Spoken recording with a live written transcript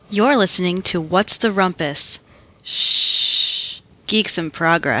You're listening to What's the Rumpus? Shh. Geeks in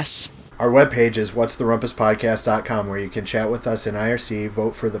Progress. Our webpage is whatstherumpuspodcast.com, where you can chat with us in IRC,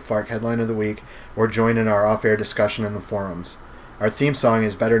 vote for the FARC headline of the week, or join in our off-air discussion in the forums. Our theme song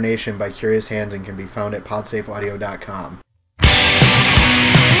is Better Nation by Curious Hands and can be found at podsafeaudio.com.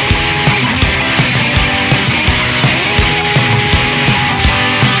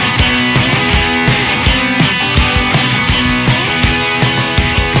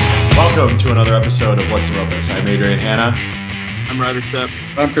 Welcome to another episode of What's the Rumpus. I'm Adrian Hanna. I'm Ryder Stepp.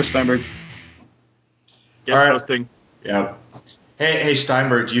 I'm Chris Steinberg. Guest hosting. Yep. Hey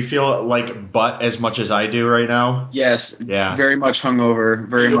Steinberg, do you feel like butt as much as I do right now? Yes. Yeah. Very much hungover.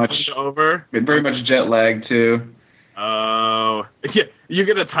 Very much jet lag too. Oh. Yeah, you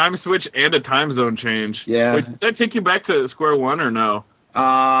get a time switch and a time zone change. Yeah. Wait, did that take you back to square one or no?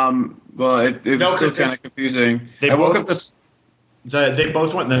 Well, it was kind of confusing. They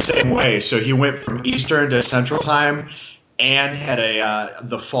both went in the same way. So he went from Eastern to Central Time and had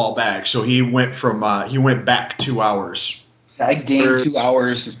the fall back. So he went back 2 hours. I gained 2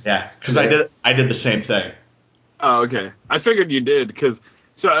 hours. Yeah, because I did the same thing. Oh, okay. I figured you did because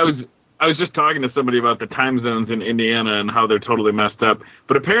I was just talking to somebody about the time zones in Indiana and how they're totally messed up.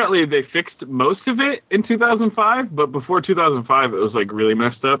 But apparently they fixed most of it in 2005. But before 2005, it was like really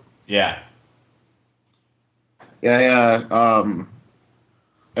messed up. Yeah. Yeah.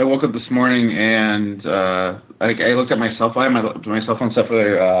 I woke up this morning and I looked at my cell phone. My cell phone set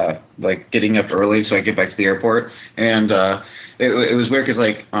for like getting up early so I get back to the airport. And it was weird because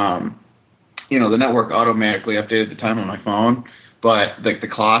the network automatically updated the time on my phone, but like the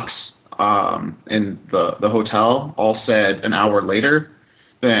clocks in the hotel all said an hour later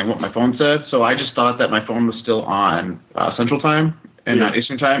than what my phone said. So I just thought that my phone was still on Central Time and not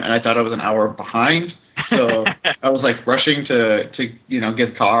Eastern Time, and I thought I was an hour behind. So I was like rushing to get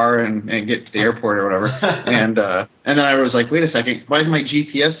the car and get to the airport or whatever. And then I was like, wait a second, why does my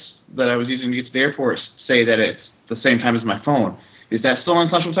GPS that I was using to get to the airport say that it's the same time as my phone? Is that still on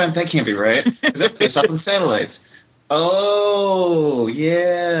Central Time? That can't be right. That's based off of the satellites. Oh,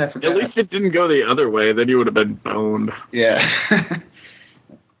 yeah. I forgot. At least it didn't go the other way. Then you would have been boned. Yeah.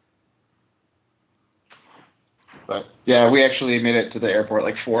 But yeah, we actually made it to the airport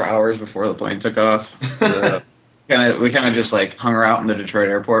like 4 hours before the plane took off. We kind of just like hung out in the Detroit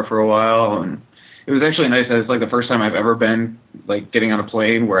airport for a while, and it was actually nice. It's like the first time I've ever been like getting on a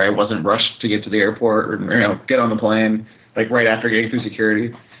plane where I wasn't rushed to get to the airport or get on the plane like right after getting through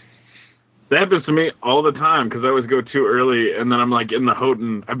security. That happens to me all the time because I always go too early, and then I'm like in the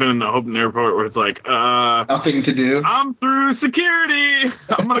Houghton. I've been in the Houghton airport where it's like, nothing to do. I'm through security.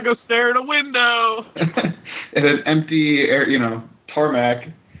 I'm gonna go stare at a window. In an empty tarmac.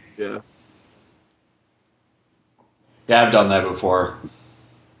 Yeah. Yeah, I've done that before.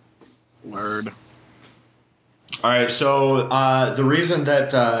 Word. All right, so the reason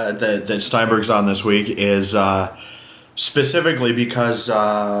that Steinberg's on this week is specifically because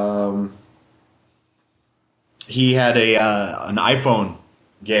he had an iPhone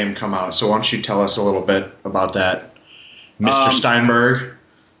game come out. So why don't you tell us a little bit about that, Mr. Steinberg?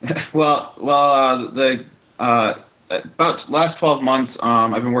 Well, about the last 12 months,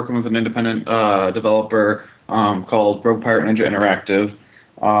 I've been working with an independent developer called Rogue Pirate Ninja Interactive,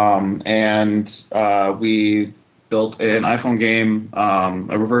 and we built an iPhone game,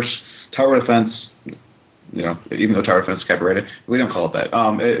 a reverse tower defense. Even though tower defense is copyrighted, we don't call it that.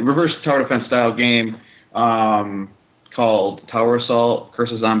 A reverse tower defense style game called Tower Assault: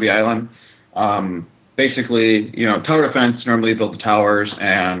 Curse of Zombie Island. Basically, tower defense, normally you build the towers,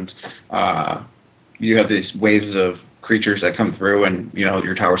 and you have these waves of creatures that come through, and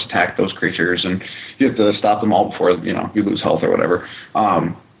your towers attack those creatures, and you have to stop them all before you lose health or whatever.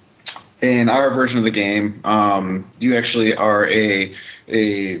 In our version of the game, you actually are a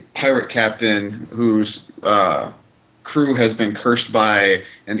pirate captain whose crew has been cursed by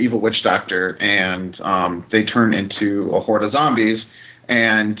an evil witch doctor, and they turn into a horde of zombies.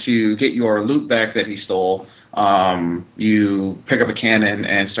 And to get your loot back that he stole, you pick up a cannon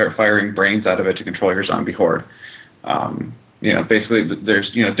and start firing brains out of it to control your zombie horde. Basically,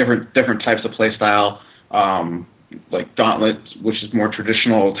 there's different types of play style, like Gauntlet, which is more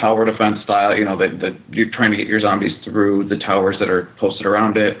traditional tower defense style. That you're trying to get your zombies through the towers that are posted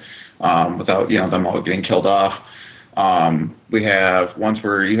around it without them all getting killed off. We have ones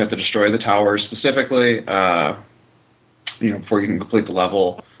where you have to destroy the towers specifically, before you can complete the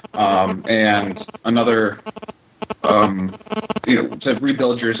level, and another, to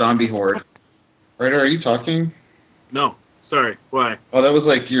rebuild your zombie horde. Ryder, are you talking? No. Sorry, why? Oh, that was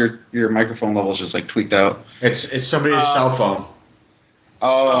like your microphone level's just like tweaked out. It's somebody's cell phone.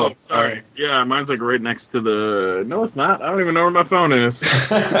 Oh, sorry. Yeah, mine's like right next to the. No, it's not. I don't even know where my phone is.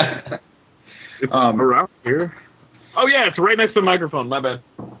 It's around here. Oh yeah, it's right next to the microphone. My bad.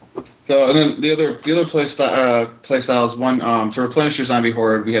 So and then the other play styles. One to replenish your zombie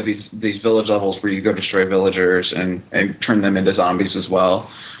horde, we have these village levels where you go destroy villagers and turn them into zombies as well.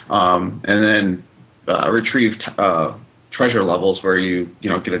 And then retrieve treasure levels where you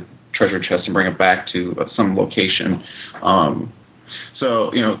get a treasure chest and bring it back to some location.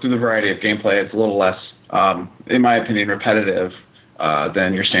 So through the variety of gameplay, it's a little less, in my opinion, repetitive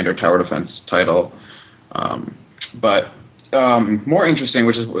than your standard tower defense title. But more interesting,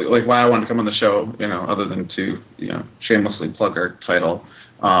 which is like why I wanted to come on the show, other than to shamelessly plug our title,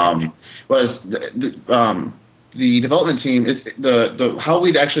 was the development team. The how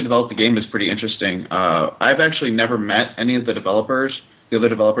we'd actually developed the game is pretty interesting. I've actually never met any of the other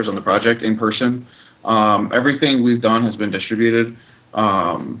developers on the project in person. Everything we've done has been distributed.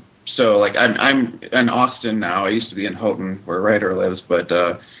 So like I'm in Austin now. I used to be in Houghton, where Ryder lives, but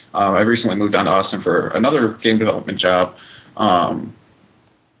I recently moved down to Austin for another game development job. So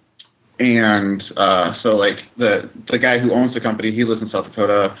like the guy who owns the company, he lives in South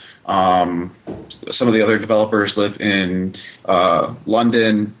Dakota. Some of the other developers live in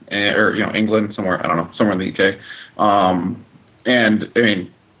London or England, somewhere, I don't know, somewhere in the UK. And I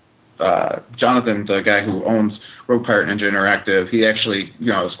mean, Jonathan, the guy who owns Rogue Pirate Ninja Interactive, he actually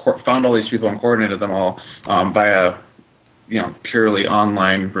found all these people and coordinated them all via purely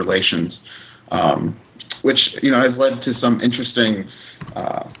online relations, which has led to some interesting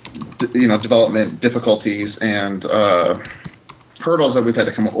development difficulties and hurdles that we've had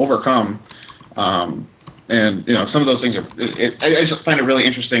to overcome. And some of those things I just find it really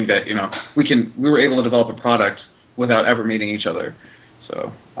interesting that we were able to develop a product without ever meeting each other.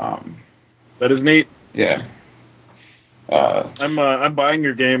 So that is neat. Yeah. I'm buying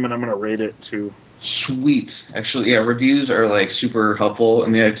your game and I'm gonna rate it too. Sweet. Actually, yeah, reviews are like super helpful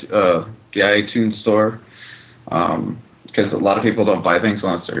in the iTunes store, because a lot of people don't buy things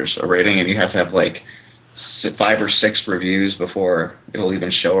unless there's a rating, and you have to have like 5 or 6 reviews before it'll even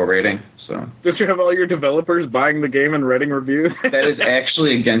show a rating. So did you have all your developers buying the game and writing reviews? That is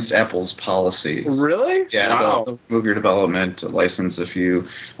actually against Apple's policy. Really? Yeah. Wow. They'll move your development license if you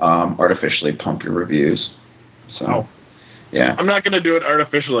artificially pump your reviews. So, wow. Yeah. I'm not going to do it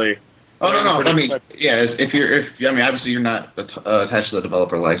artificially. Oh no! I mean, yeah. Obviously you're not attached to the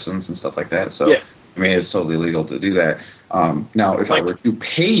developer license and stuff like that. So yeah. I mean, it's totally legal to do that. Now, if I were to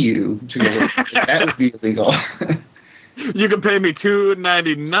pay you to go work, that would be illegal. You can pay me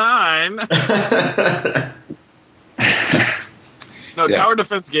 $2.99. No, yeah. Tower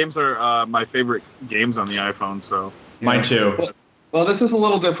defense games are my favorite games on the iPhone. So mine too. Well, this is a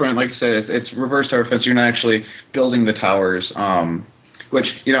little different. Like I said, it's reverse tower defense. You're not actually building the towers. Which,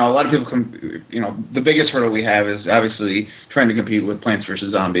 a lot of people the biggest hurdle we have is obviously trying to compete with Plants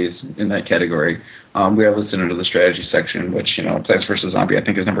vs. Zombies in that category. We are listed under the strategy section, which, Plants vs. Zombie, I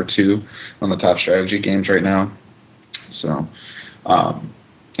think, is number 2 on the top strategy games right now. So,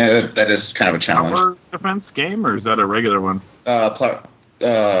 that is kind of a challenge. Tower defense game, or is that a regular one?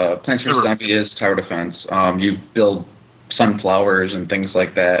 Plants vs. Zombie is tower defense. You build sunflowers and things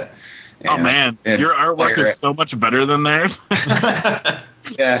like that. Oh man, your artwork is so much better than theirs.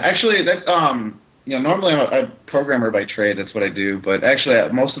 Yeah, actually, that's normally I'm a programmer by trade. That's what I do. But actually,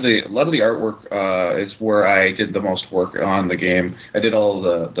 a lot of the artwork is where I did the most work on the game. I did all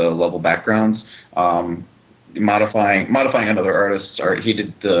the level backgrounds, modifying another artist's art. He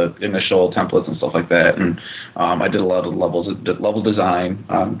did the initial templates and stuff like that, and I did a lot of level design.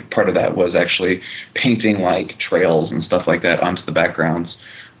 Part of that was actually painting like trails and stuff like that onto the backgrounds.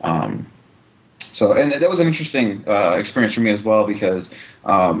 And that was an interesting experience for me as well, because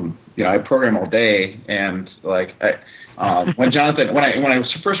I program all day, and like when I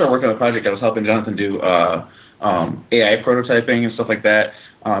first started working on the project, I was helping Jonathan do AI prototyping and stuff like that.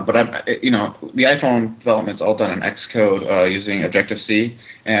 But the iPhone development's all done in Xcode using Objective-C,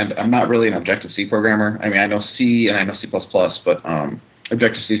 and I'm not really an Objective-C programmer. I mean, I know C and I know C++, but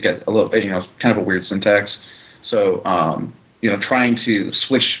Objective-C's got a little, kind of a weird syntax. So trying to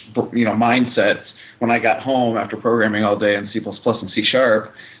switch, mindsets when I got home after programming all day in C++ and C#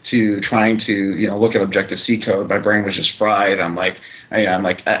 to trying to, look at Objective-C code. My brain was just fried. I'm like,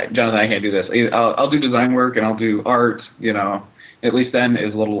 Jonathan, I can't do this. I'll do design work and I'll do art, at least then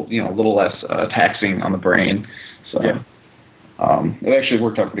is a little less taxing on the brain. So yeah. It actually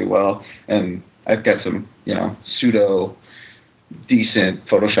worked out pretty well. And I've got some, pseudo decent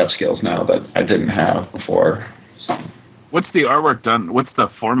Photoshop skills now that I didn't have before. So. What's the artwork done? What's the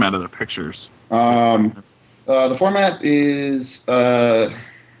format of the pictures? The format is, I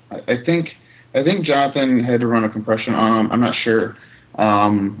think Jonathan had to run a compression on them. I'm not sure.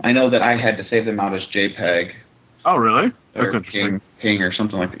 I know that I had to save them out as JPEG. Oh, really? That's Or interesting. Ping or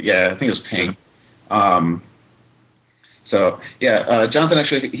something like that. Yeah, I think it was Ping. So yeah, Jonathan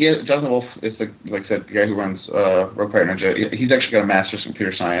actually, Jonathan Wolf is like I said, the guy who runs Rogue Pirate Ninja. He's actually got a master's in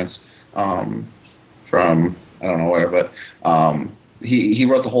computer science from I don't know where, but he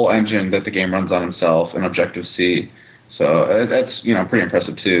wrote the whole engine that the game runs on himself in Objective C. So that's pretty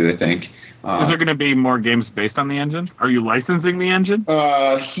impressive too, I think. Is there going to be more games based on the engine? Are you licensing the engine?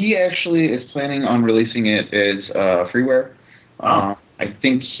 He actually is planning on releasing it as freeware. Oh. I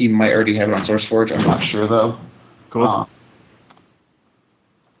think he might already have it on SourceForge. I'm not sure though. Cool.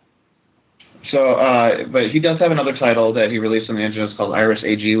 But he does have another title that he released on the engine. It's called Iris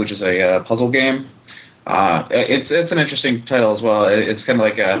AG, which is a puzzle game. It's an interesting title as well. It's kind of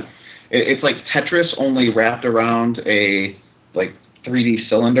like it's like Tetris only wrapped around a like 3D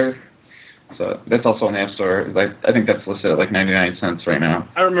cylinder. So that's also on the App Store. I think that's listed at like 99 cents right now.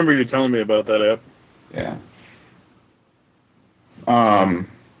 I remember you telling me about that app. Yeah.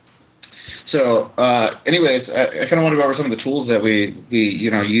 Anyways, I kind of want to go over some of the tools that we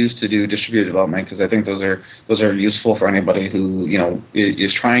use to do distributed development, because I think those are useful for anybody who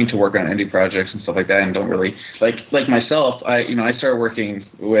is trying to work on indie projects and stuff like that, and don't really like myself. I started working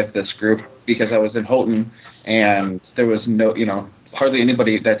with this group because I was in Houghton, and there was hardly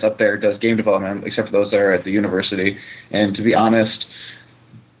anybody that's up there does game development except for those that are at the university. And to be honest,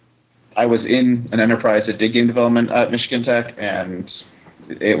 I was in an enterprise that did game development at Michigan Tech, and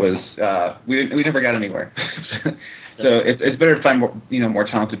it was we never got anywhere. So it's better to find more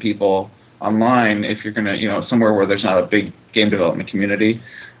talented people online if you're gonna somewhere where there's not a big game development community.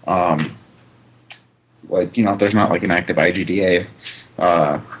 There's not like an active IGDA.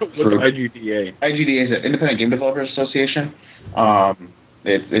 What's IGDA? IGDA is an Independent Game Developers Association.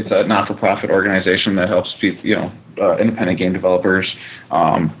 It's a not-for-profit organization that helps people, independent game developers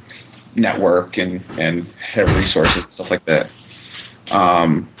network and have resources and stuff like that.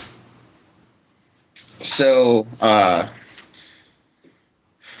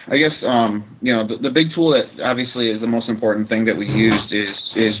 I guess the big tool that obviously is the most important thing that we used is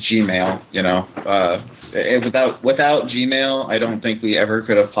Gmail. Without Gmail, I don't think we ever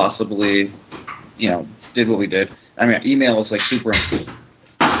could have possibly did what we did. I mean, email is like super important.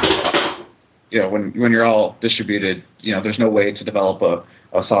 When you're all distributed, there's no way to develop a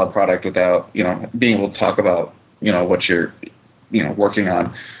solid product without being able to talk about what you're working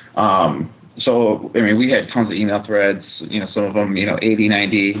on. So, I mean, we had tons of email threads, some of them, 80,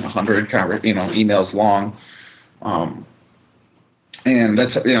 90, 100, emails long. And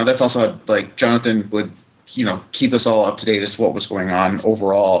that's also like Jonathan would, keep us all up to date as to what was going on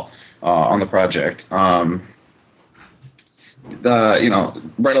overall on the project. Right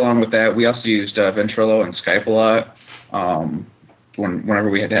along with that, we also used Ventrilo and Skype a lot. Whenever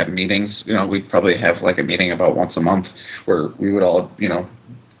we had to have meetings, we'd probably have like a meeting about once a month where we would all,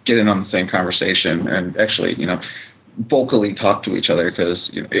 get in on the same conversation and actually, vocally talk to each other, because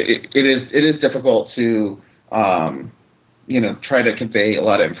it is difficult to, try to convey a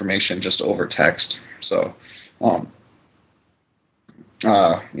lot of information just over text. So,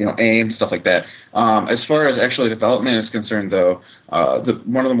 AIM, stuff like that. As far as actually development is concerned, though,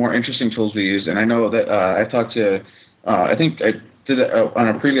 one of the more interesting tools we use, and I know that I talked to, I think I did it on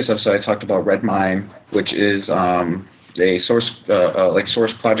a previous episode. I talked about Redmine, which is a source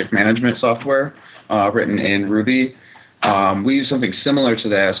project management software written in Ruby. We use something similar to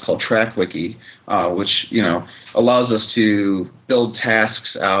that. It's called TrackWiki, which allows us to build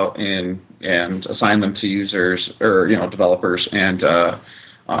tasks out and assign them to users or developers. And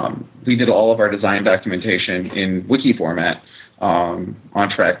we did all of our design documentation in wiki format on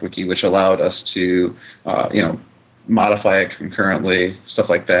TrackWiki, which allowed us to modify it concurrently, stuff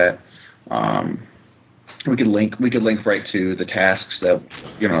like that. We could link right to the tasks that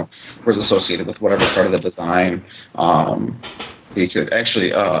was associated with whatever part of the design. We could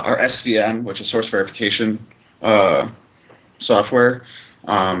actually our SVN, which is source verification software.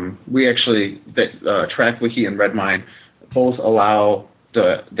 We actually TrackWiki and Redmine both allow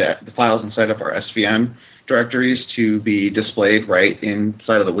the files inside of our SVN directories to be displayed right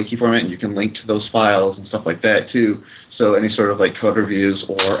inside of the wiki format, and you can link to those files and stuff like that too. So any sort of like code reviews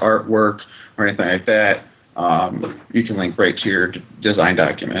or artwork or anything like that, you can link right to your design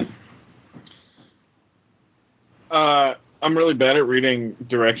document. I'm really bad at reading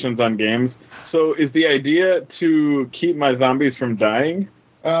directions on games. So is the idea to keep my zombies from dying?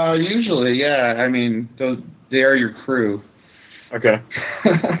 Usually, yeah. I mean, they are your crew. Okay.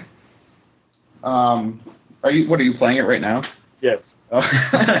 What are you playing it right now? Yes. Oh.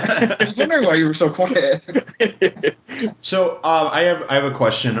 I was wondering why you were so quiet. So I have a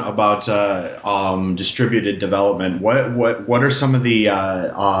question about distributed development. What are some of the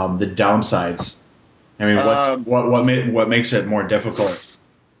downsides? I mean, what makes it more difficult?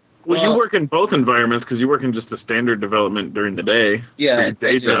 Well, you work in both environments because you work in just the standard development during the day. Yeah,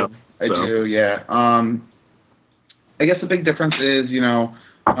 I do. I do. Yeah. I guess the big difference is,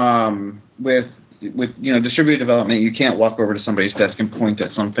 with distributed development, you can't walk over to somebody's desk and point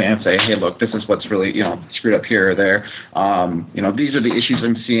at something and say, hey, look, this is what's really, screwed up here or there. These are the issues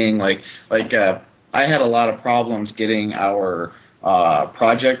I'm seeing. Like I had a lot of problems getting our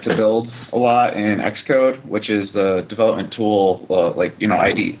project to build a lot in Xcode, which is the development tool,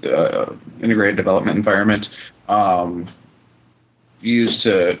 ID, integrated development environment, used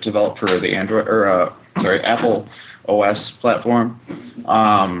to develop for the Apple OS platform.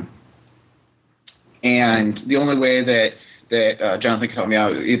 And the only way that Jonathan could help me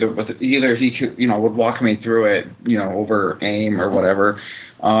out, either he could, would walk me through it, over AIM or whatever,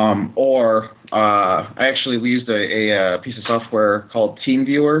 or we used a piece of software called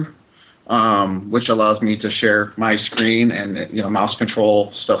TeamViewer, which allows me to share my screen and mouse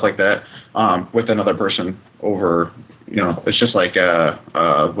control, stuff like that, with another person over. It's just like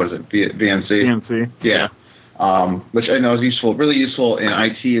what is it, VNC? VNC. Yeah. Which I know is really useful in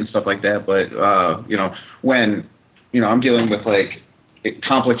IT and stuff like that. But when I'm dealing with like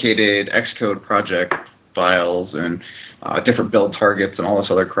complicated Xcode project files and different build targets and all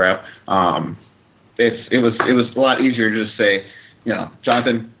this other crap, it was a lot easier to just say,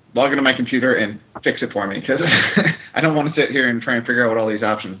 Jonathan, log into my computer and fix it for me, because I don't want to sit here and try and figure out what all these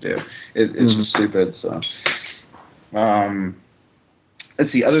options do. It's just stupid. So,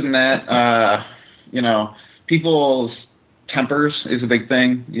 let's see. Other than that, people's tempers is a big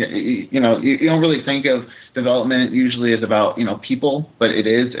thing. You don't really think of development usually as about, people, but it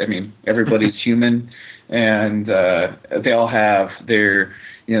is. I mean, everybody's human, and they all have their,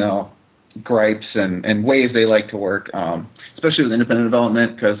 gripes and ways they like to work, especially with independent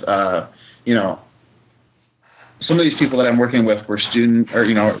development, because, some of these people that I'm working with were student, or,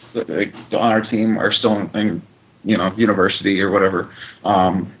 like on our team are still in university or whatever.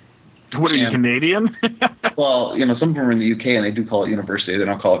 What are you, Canadian? Well, some of them are in the UK and they do call it university. They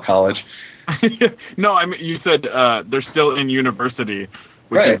don't call it college. No, I mean, you said they're still in university,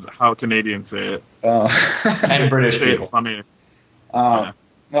 which right. is how Canadians say it. And British people. Funny. Well,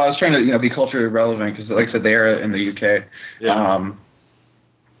 I was trying to be culturally relevant because, like I said, they are in the UK. Yeah.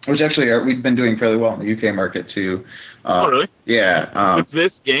 Which actually we've been doing fairly well in the UK market too. Oh, really? Yeah. With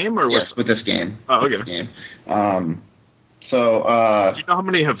this game or yes, with this game. Oh, okay. This game. Do you know how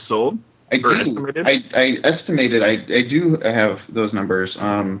many have sold? I do. Estimated? I estimated. I do have those numbers.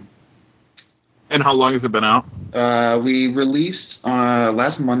 And how long has it been out? We released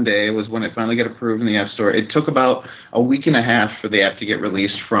last Monday was when it finally got approved in the App Store. It took about a week and a half for the app to get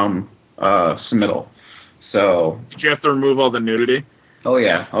released from submittal. So. Did you have to remove all the nudity? Oh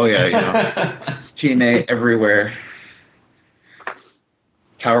yeah. TNA everywhere.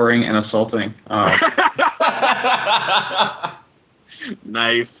 Cowering and assaulting.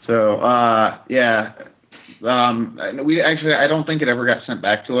 Nice. So, yeah. We actually, I don't think it ever got sent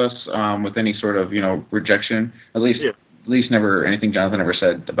back to us with any sort of, rejection. At least never anything Jonathan ever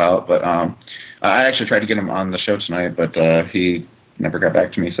said about. But I actually tried to get him on the show tonight, but he never got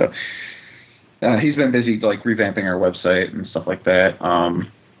back to me. So he's been busy like revamping our website and stuff like that.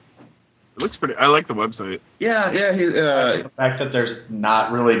 It looks pretty. I like the website. Yeah. The fact that there's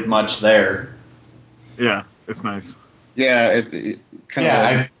not really much there. Yeah, it's nice. Yeah,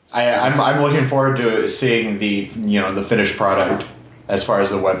 I'm looking forward to seeing the finished product as far as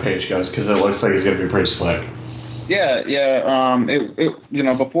the webpage goes, because it looks like it's going to be pretty slick. Yeah.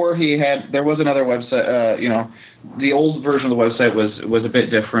 Before there was another website. The old version of the website was a bit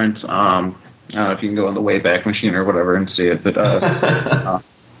different. I don't know if you can go on the Wayback Machine or whatever and see it, but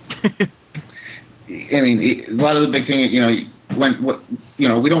I mean, a lot of the big thing, we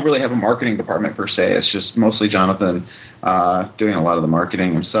don't really have a marketing department per se. It's just mostly Jonathan doing a lot of the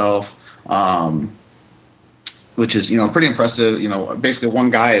marketing himself, which is, pretty impressive. Basically one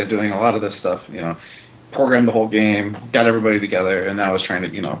guy is doing a lot of this stuff, programmed the whole game, got everybody together, and now is trying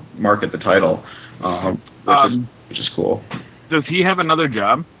to, market the title, which is cool. Does he have another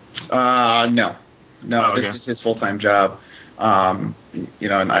job? No. Oh, okay. This is his full-time job. And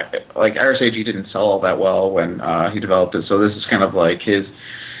RSAG didn't sell all that well when he developed it, so this is kind of like his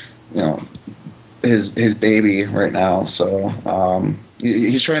baby right now. So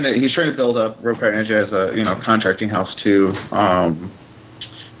he's trying to build up Rogue Ninja as a contracting house too.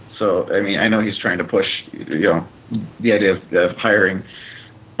 So, I mean, I know he's trying to push, the idea of hiring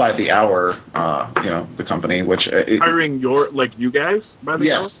by the hour, the company, which hiring you guys by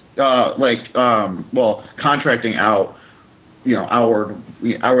the hour. Yes, contracting out,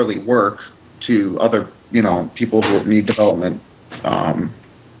 hourly work to other, people who need development.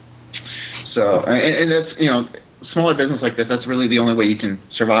 So, and that's, smaller business like this, that's really the only way you can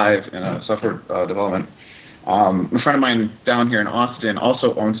survive in a software development. A friend of mine down here in Austin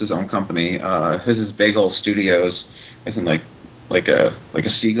also owns his own company. His is Bagel Studios, as in like a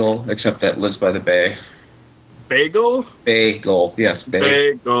seagull, except that lives by the bay. Bagel? Bagel, yes,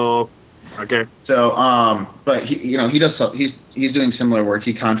 Bagel. Okay. So, but he's doing similar work.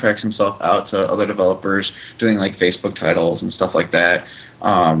 He contracts himself out to other developers, doing like Facebook titles and stuff like that.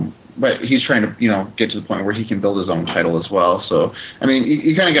 But he's trying to, get to the point where he can build his own title as well. So, I mean,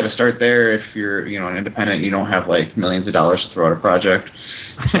 you kind of got to start there if you're, an independent. You don't have like millions of dollars to throw at a project.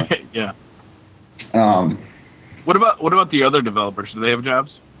 So, yeah. What about the other developers? Do they have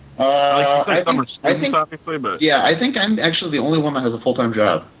jobs? I think obviously, but yeah, I think I'm actually the only one that has a full-time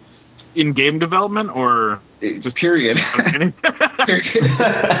job in game development, or just period. Period.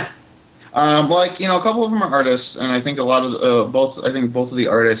 A couple of them are artists, and I think a lot of both of the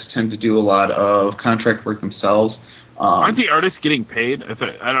artists tend to do a lot of contract work themselves. Aren't the artists getting paid? I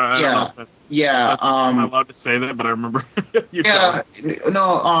don't know. I'm allowed to say that, but I remember. A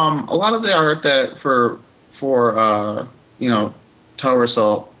lot of the art that for Tower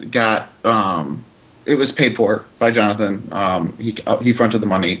Assault got it was paid for by Jonathan. He fronted the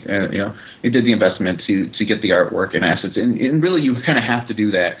money, and he did the investment to get the artwork and assets. And really, you kind of have to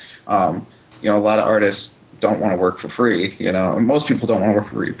do that. A lot of artists don't want to work for free. And most people don't want to work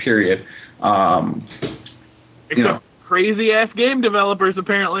for free. Period. Except crazy ass game developers,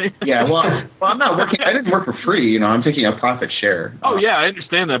 apparently. Yeah. Well, I'm not working. I didn't work for free. I'm taking a profit share. Oh yeah, I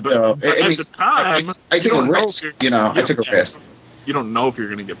understand that, but at the time, I took a risk. I took a risk. You don't know if you're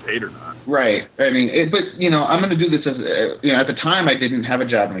going to get paid or not. Right. I mean, but I'm going to do this as at the time I didn't have a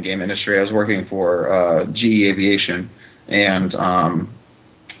job in the game industry. I was working for GE Aviation, and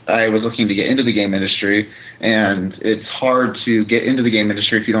I was looking to get into the game industry. And it's hard to get into the game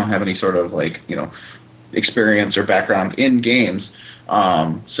industry if you don't have any sort of experience or background in games.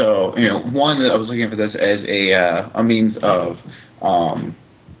 So one, I was looking for this as a means of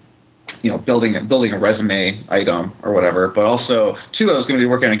building a resume item or whatever. But also, two, I was going to be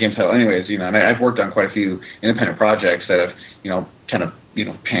working on a game title anyways, and I've worked on quite a few independent projects that have, kind of,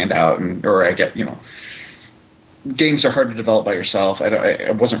 panned out, or I get, games are hard to develop by yourself.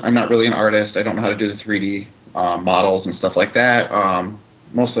 I'm not really an artist. I don't know how to do the 3D models and stuff like that.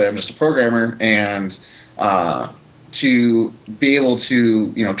 Mostly I'm just a programmer, and to be able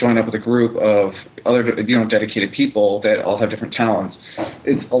to, join up with a group of other, dedicated people that all have different talents,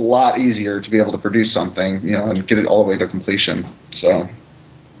 it's a lot easier to be able to produce something, and get it all the way to completion. So,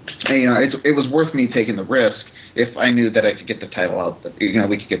 it was worth me taking the risk if I knew that I could get the title out, we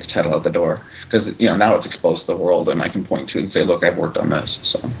could get the title out the door, because, now it's exposed to the world, and I can point to it and say, look, I've worked on this,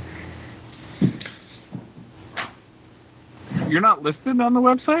 so. You're not listed on the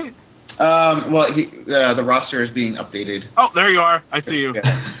website? The roster is being updated. Oh, there you are. I see you. Yeah.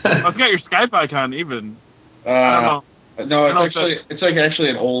 I've got your Skype icon even. I don't know. No, it's actually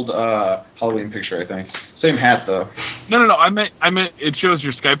an old Halloween picture, I think. Same hat though. No. I meant it shows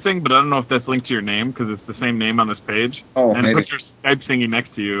your Skype thing, but I don't know if that's linked to your name because it's the same name on this page. Oh, and maybe. it puts your Skype thingy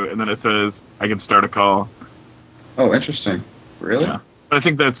next to you, and then it says I can start a call. Oh, interesting. Really? Yeah. But I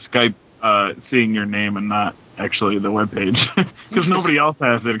think that's Skype seeing your name and not actually the web page, because nobody else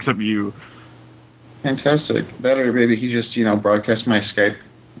has it except you. Fantastic. That, or maybe he just broadcast my Skype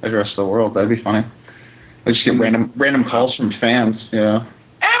address to the world. That'd be funny. I just get random calls from fans. Yeah.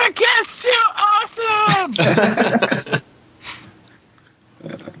 Amicus, so awesome!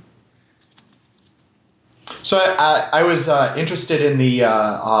 So I was interested in the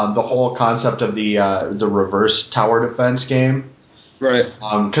whole concept of the reverse tower defense game. Right.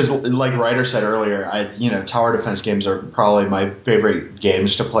 Because like Ryder said earlier, tower defense games are probably my favorite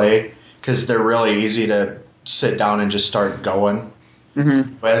games to play because they're really easy to sit down and just start going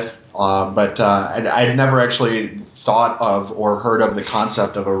with. But I'd never actually thought of or heard of the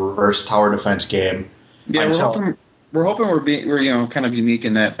concept of a reverse tower defense game. Yeah, we're hoping we're kind of unique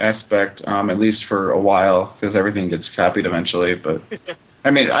in that aspect, at least for a while, because everything gets copied eventually. But I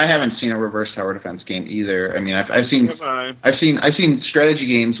mean, I haven't seen a reverse tower defense game either. I mean, I've seen strategy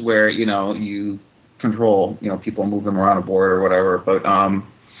games where you control people, move them around a board or whatever. But I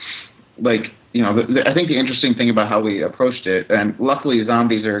think the interesting thing about how we approached it, and luckily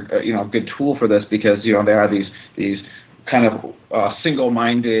zombies are a good tool for this because they are these kind of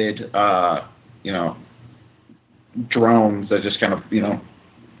single-minded, drones that just kind of,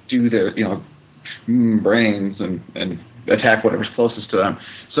 do their, brains and attack whatever's closest to them.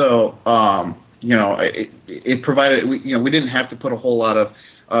 So, it provided, we didn't have to put a whole lot of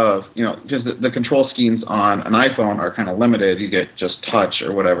because the control schemes on an iPhone are kind of limited. You get just touch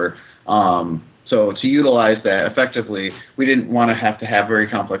or whatever. So to utilize that effectively, we didn't want to have very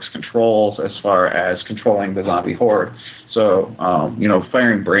complex controls as far as controlling the zombie horde. So,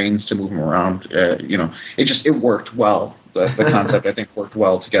 firing brains to move them around, it worked well. The concept, I think, worked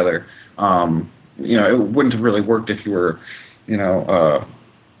well together. It wouldn't have really worked if you were, a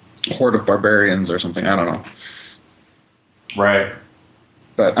horde of barbarians or something. I don't know. Right.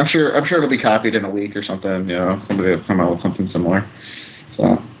 But I'm sure it'll be copied in a week or something. Somebody will come out with something similar.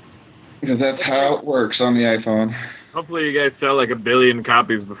 So. Because that's how it works on the iPhone. Hopefully you guys sell like 1 billion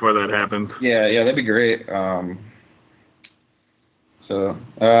copies before that happens. Yeah, that'd be great. But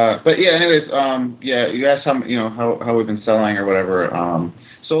yeah, anyways, you asked how we've been selling or whatever.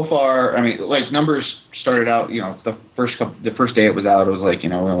 So far, I mean, like numbers started out, the first day it was out, it was like,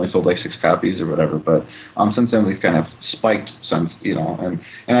 we only sold like 6 copies or whatever. But since then we've kind of spiked since, and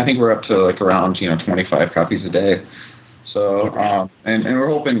I think we're up to like around 25 copies a day. So, and we're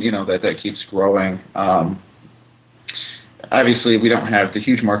hoping, that keeps growing. Obviously, we don't have the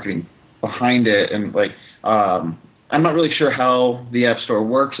huge marketing behind it, and I'm not really sure how the App Store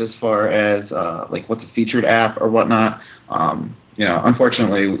works as far as what's a featured app or whatnot.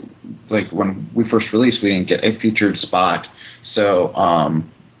 Unfortunately, like when we first released, we didn't get a featured spot, so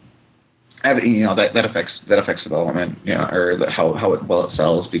that affects development, or how it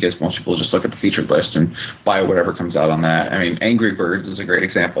sells, because most people just look at the featured list and buy whatever comes out on that. I mean, Angry Birds is a great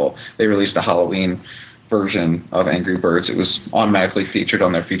example. They released a Halloween version of Angry Birds. It was automatically featured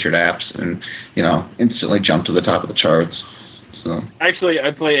on their featured apps, and instantly jumped to the top of the charts. So actually, I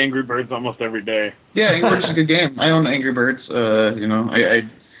play Angry Birds almost every day. Yeah, Angry Birds is a good game. I own Angry Birds.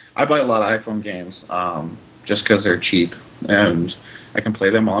 I buy a lot of iPhone games just because they're cheap and I can play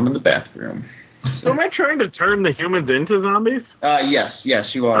them while I'm in the bathroom. So am I trying to turn the humans into zombies? Yes,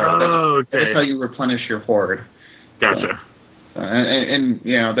 you are. Oh, okay. That's how you replenish your horde. Gotcha. And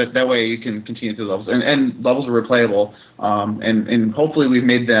that way you can continue through levels. And levels are replayable. And hopefully we've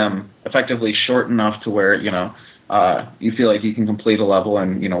made them effectively short enough to where, you feel like you can complete a level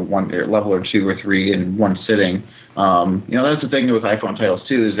in, one level or 2 or 3 in one sitting. That's the thing with iPhone titles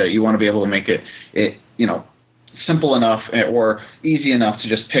too, is that you want to be able to make it simple enough or easy enough to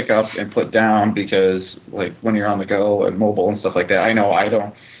just pick up and put down, because like when you're on the go and mobile and stuff like that, I know I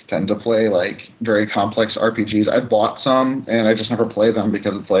don't tend to play like very complex RPGs. I bought some and I just never play them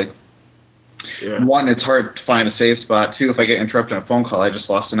because it's like, one, it's hard to find a safe spot. 2, if I get interrupted on a phone call, I just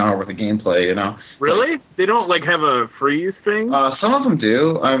lost an hour worth of gameplay, Really? They don't have a freeze thing? Some of them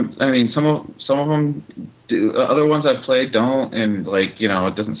do. I mean, some of them do. Other ones I've played don't, and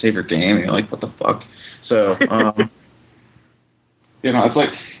it doesn't save your game. And you're like, what the fuck? So, it's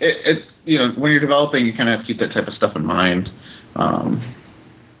like it's when you're developing, you kind of have to keep that type of stuff in mind.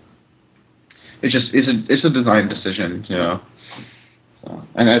 It's a design decision, So,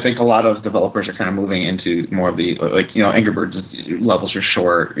 and I think a lot of developers are kind of moving into more of the Angry Birds levels are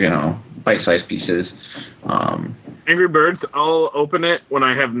short, bite-sized pieces. Angry Birds, I'll open it when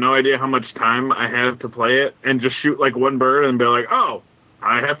I have no idea how much time I have to play it, and just shoot one bird and be like, oh,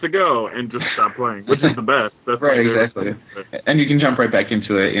 I have to go, and just stop playing, which is the best. That's right, exactly. And you can jump right back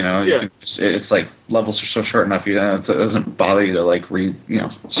into it, Yeah. It's like levels are so short enough, it doesn't bother you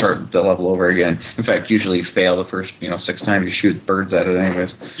to start the level over again. In fact, usually you fail the first 6 times you shoot birds at it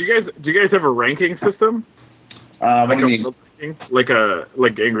anyways. Do you guys have a ranking system? What do you mean? Like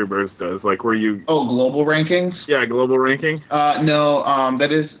Angry Birds does, where you... Oh, global rankings? Yeah, global ranking. No,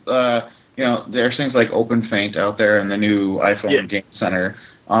 that is there's things like OpenFaint out there in the new iPhone Game Center,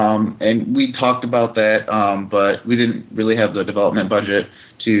 and we talked about that, but we didn't really have the development budget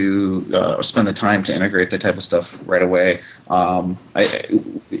to spend the time to integrate that type of stuff right away.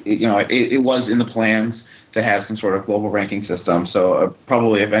 It was in the plans to have some sort of global ranking system, so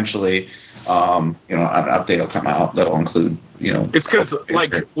probably eventually, an update will come out that'll include, It's because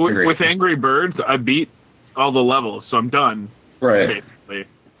with Angry Birds, I beat all the levels, so I'm done. Right. Basically.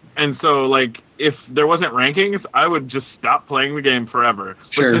 And so, if there wasn't rankings, I would just stop playing the game forever.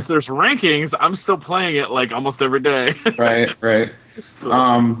 Sure. But since there's rankings, I'm still playing it, almost every day. Right.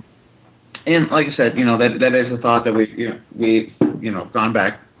 And like I said, that is a thought that we've gone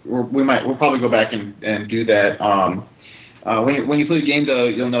back. We'll probably go back and do that. When you play the game, though,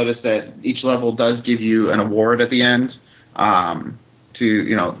 you'll notice that each level does give you an award at the end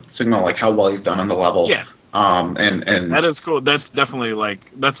to signal how well you've done on the level. Yeah. And that is cool. That's definitely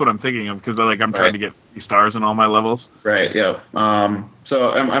that's what I'm thinking of because I'm trying Right. to get 50 stars in all my levels. Right. Yeah.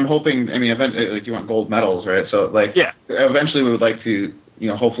 So I'm hoping. I mean, you want gold medals, right? So Yeah. eventually we would like to,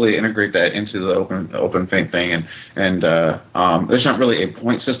 hopefully integrate that into the open thing, and there's not really a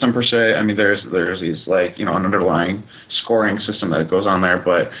point system per se. I mean, there's these an underlying scoring system that goes on there,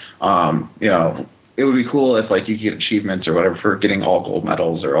 but it would be cool if you could get achievements or whatever for getting all gold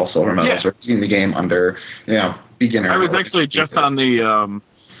medals or all silver medals or seeing the game under beginner. I was actually just on the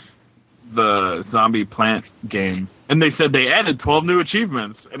zombie plant game, and they said they added 12 new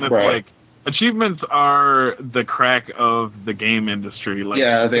achievements, and it's achievements are the crack of the game industry.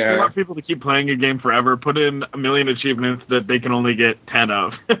 Yeah, they are. You want people to keep playing a game forever, put in 1 million achievements that they can only get 10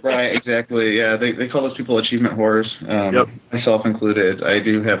 of. Right, exactly. Yeah, they call those people achievement whores, myself included. I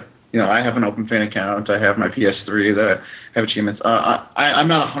do have, I have an open fan account. I have my PS3 that have achievements. I'm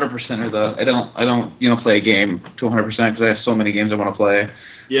not 100% though. I don't play a game to 100% because I have so many games I want to play.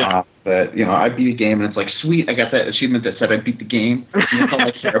 Yeah. But I beat a game and it's like, sweet, I got that achievement that said I beat the game. And that's all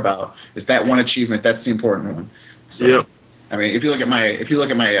I care about is that one achievement. That's the important one. So, yep. I mean, if you look at my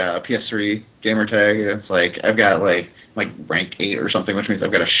PS3 gamer tag, it's I've got rank 8 or something, which means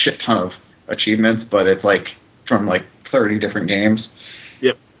I've got a shit ton of achievements, but it's from 30 different games.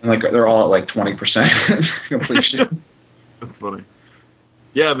 Yep. And they're all at 20% completion. That's funny.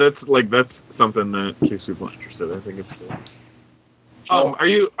 Yeah, that's something that keeps people interested. I think it's cool. Are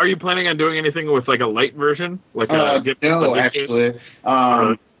you planning on doing anything with a light version? No, actually.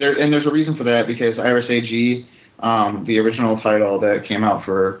 There's a reason for that because Iris AG, the original title that came out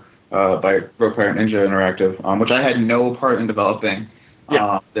for by Rogue Pirate Ninja Interactive, which I had no part in developing.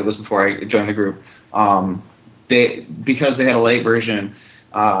 That was before I joined the group. Because they had a light version,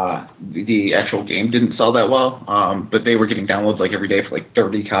 the actual game didn't sell that well. But they were getting downloads every day for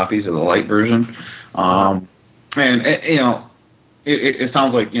 30 copies of the light version. It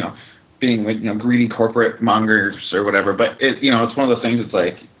sounds like being greedy corporate mongers or whatever, but it's one of those things. It's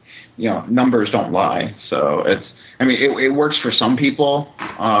numbers don't lie. So it works for some people,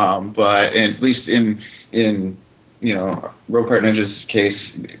 but at least in Rogue Pirate Ninja's case,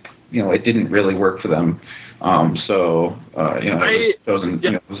 it didn't really work for them. It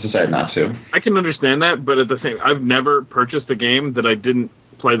was decided not to. I can understand that, but at the same, I've never purchased a game that I didn't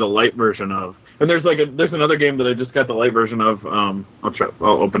play the light version of. And there's another game that I just got the light version of. I'll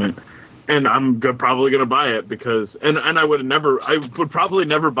open it, and I'm probably gonna buy it because I would probably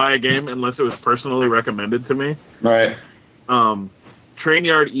never buy a game unless it was personally recommended to me. Right.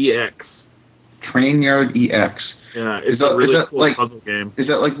 Trainyard EX. Trainyard EX. Yeah, it's a really cool puzzle game. Is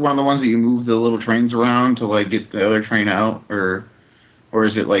that one of the ones that you move the little trains around to get the other train out, or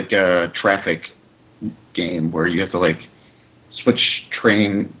is it a traffic game where you have to switch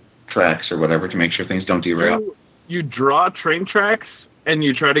train tracks or whatever to make sure things don't derail? You draw train tracks and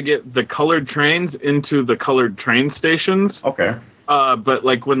you try to get the colored trains into the colored train stations. Okay. But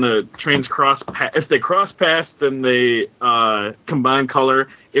when the trains if they cross paths, then they combine color.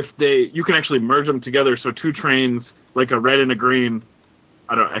 You can actually merge them together. So two trains, a red and a green.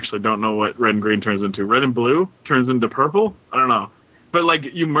 I don't know what red and green turns into. Red and blue turns into purple. I don't know.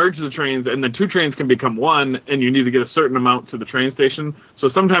 But you merge the trains, and the two trains can become one, and you need to get a certain amount to the train station. So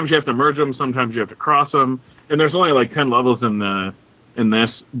sometimes you have to merge them, sometimes you have to cross them, and there's only 10 levels in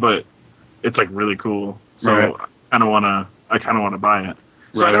this, but it's really cool. So right. I kind of want to buy it.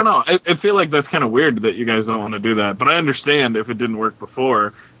 So right. I don't know. I feel like that's kind of weird that you guys don't want to do that, but I understand if it didn't work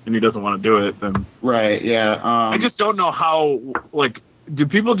before and he doesn't want to do it, then right. Yeah. I just don't know how. Do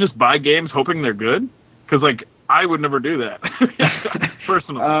people just buy games hoping they're good? Because I would never do that,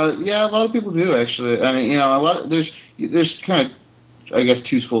 personally. Yeah, a lot of people do actually. I mean, there's kind of, I guess,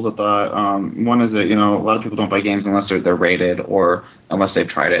 two schools of thought. One is that a lot of people don't buy games unless they're rated or unless they've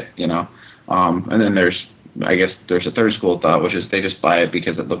tried it. And then there's a third school of thought, which is they just buy it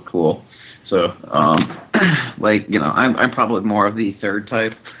because it looked cool. So, I'm probably more of the third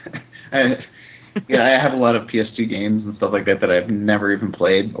type. I have a lot of PS2 games and stuff like that I've never even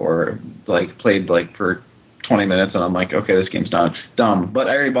played or played for 20 minutes, and I'm okay, this game's not dumb, but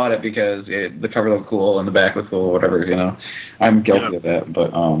I already bought it because the cover looked cool and the back looked cool, or whatever. I'm guilty of that,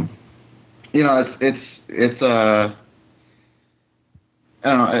 but it's I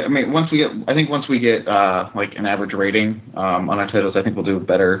don't know. I mean, once we get an average rating on our titles, I think we'll do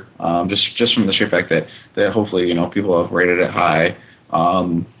better. Just from the sheer fact that hopefully people have rated it high.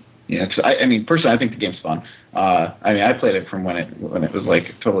 Because I mean, personally, I think the game's fun. I mean, I played it from when it was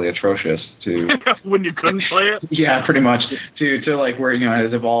like totally atrocious to when you couldn't play it. Yeah, pretty much to like where it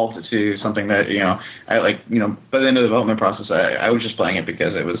has evolved to something that I like. By the end of the development process, I was just playing it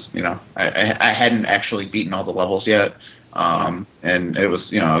because it was I hadn't actually beaten all the levels yet. And it was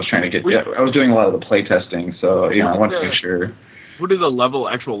I was trying to get I was doing a lot of the play testing, so I wanted to make sure. What is the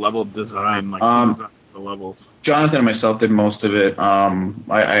actual level design like? Design the levels. Jonathan and myself did most of it. When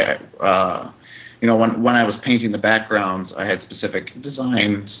I was painting the backgrounds, I had specific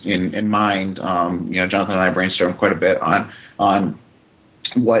designs in mind. Jonathan and I brainstormed quite a bit on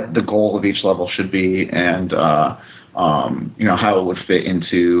what the goal of each level should be, and how it would fit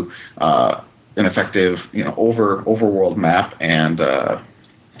into an effective overworld map, and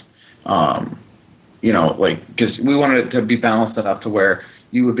because we wanted it to be balanced enough to where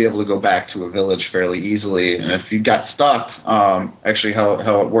you would be able to go back to a village fairly easily. And if you got stuck, actually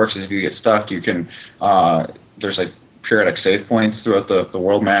how it works is if you get stuck, you can, there's like periodic save points throughout the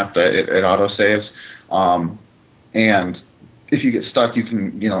world map that it auto-saves. And if you get stuck, you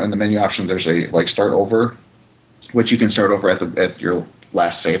can, in the menu option, there's a start over, which you can start over at your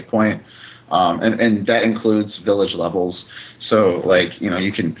last save point. And that includes village levels. So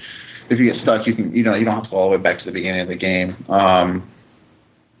you can, if you get stuck, you can, you don't have to go all the way back to the beginning of the game.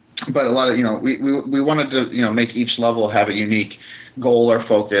 But a lot of, we wanted to, make each level have a unique goal or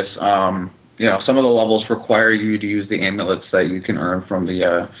focus. Some of the levels require you to use the amulets that you can earn from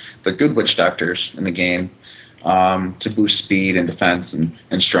the good witch doctors in the game, to boost speed and defense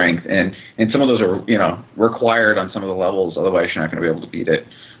and strength. And some of those are, required on some of the levels. Otherwise, you're not going to be able to beat it.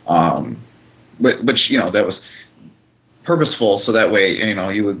 Which that was purposeful. So that way,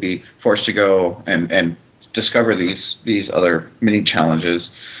 you would be forced to go and discover these other mini challenges,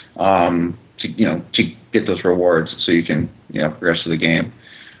 to get those rewards so you can progress through the game.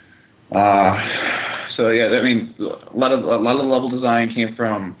 So yeah, I mean, a lot of the level design came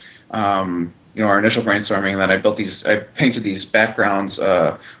from our initial brainstorming, and then I painted these backgrounds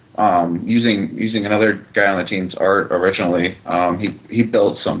using another guy on the team's art originally. He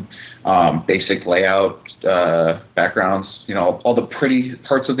built some basic layout backgrounds, all the pretty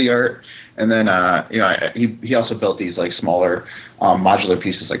parts of the art. And then, he also built these smaller modular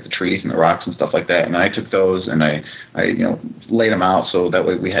pieces like the trees and the rocks and stuff like that. And I took those and I laid them out so that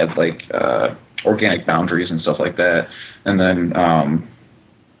way we had organic boundaries and stuff like that. And then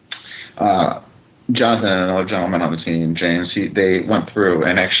Jonathan and another gentleman on the team, James, they went through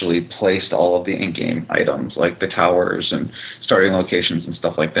and actually placed all of the in-game items, like the towers and starting locations and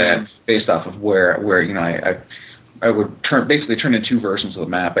stuff like that, based off of where I would turn in two versions of the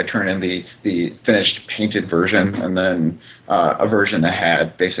map. I turn in the finished painted version, and then a version that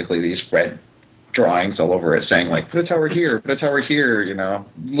had basically these red drawings all over it saying put a tower here,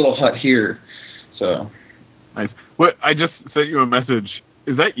 little hut here. So nice. What? I just sent you a message.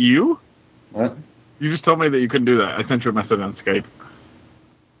 Is that you? What? You just told me that you couldn't do that. I sent you a message on Skype.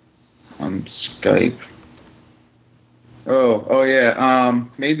 On Skype? Oh yeah.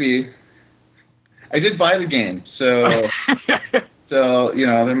 Maybe. I did buy the game, so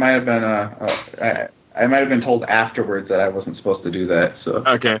there might have been I might have been told afterwards that I wasn't supposed to do that. So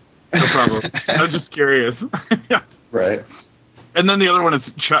okay, no problem. I was just curious. Right. And then the other one is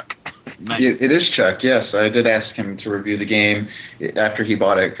Chuck. Nice. It is Chuck. Yes, I did ask him to review the game after he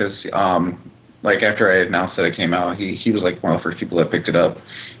bought it because after I announced that it came out, he was one of the first people that picked it up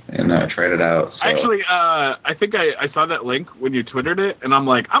and tried it out. So. Actually, I think I saw that link when you Twittered it, and I'm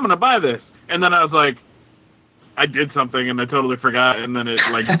like, I'm gonna buy this. And then I was like, I did something and I totally forgot, and then it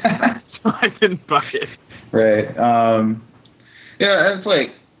so I didn't buy it. Right. Yeah,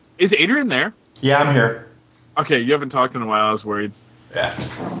 it's is Adrian there? Yeah, I'm here. Okay, you haven't talked in a while. I was worried. Yeah.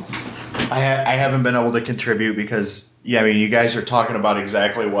 I haven't been able to contribute because, you guys are talking about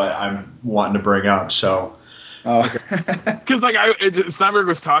exactly what I'm wanting to bring up, so. Oh, okay. Because Steinberg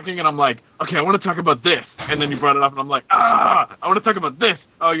was talking, and I'm like, okay, I want to talk about this, and then you brought it up, and I'm like, I want to talk about this.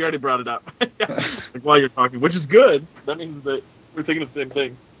 Oh, you already brought it up. While you're talking, which is good. That means that we're thinking the same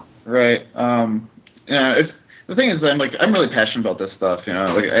thing. Right. The thing is, I'm really passionate about this stuff.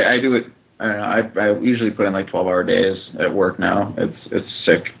 I do it. I usually put in 12-hour days at work now. It's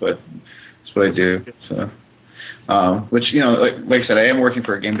sick, but it's what I do. So. Which, like I said, I am working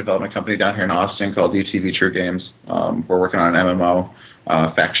for a game development company down here in Austin called UTV True Games. We're working on an MMO,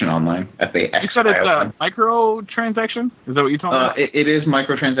 Faction Online. You said it's microtransaction? Is that what you told me? It is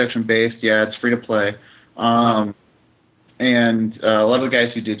microtransaction based. Yeah, it's free to play. And a lot of the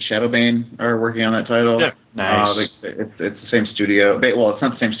guys who did Shadowbane are working on that title. Yeah. Nice. It's the same studio. Well, it's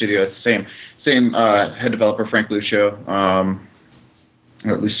not the same studio. It's the same head developer, Frank Lucio.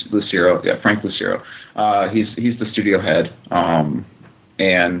 Lucero, Frank Lucero. He's the studio head, and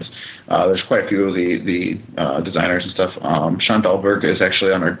there's quite a few of the designers and stuff. Sean Dahlberg is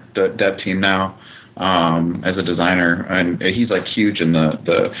actually on our dev team now as a designer, and he's like huge in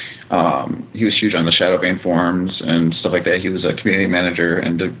he was huge on the Shadowbane forums and stuff like that. He was a community manager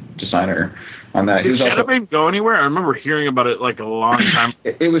and designer on that. Did Shadowbane go anywhere? I remember hearing about it like a long time.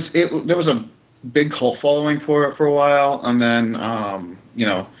 There was a big cult following for it for a while, and then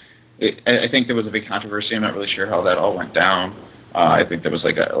I think there was a big controversy. I'm not really sure how that all went down. I think there was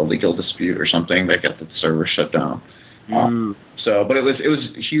like a legal dispute or something that got the server shut down. But it was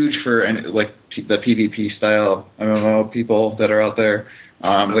huge for like the PvP style MMO people that are out there.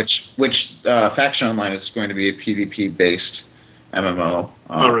 Which Faction Online is going to be a PvP based MMO.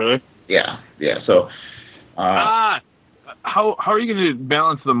 Oh really? Yeah. So. How are you going to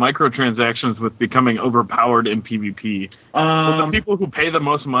balance the microtransactions with becoming overpowered in PvP? Will the people who pay the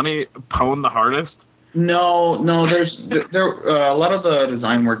most money pwn the hardest? No. There a lot of the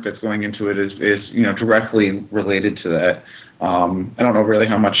design work that's going into it is directly related to that. I don't know really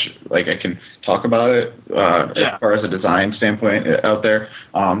how much I can talk about it as far as a design standpoint out there.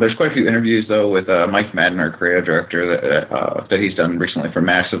 There's quite a few interviews though with Mike Madden, our creative director, that he's done recently for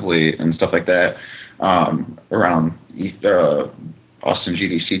Massively and stuff like that around Austin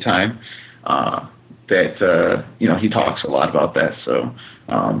GDC time. That he talks a lot about that. So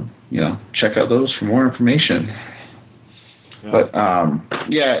check out those for more information. Yeah. But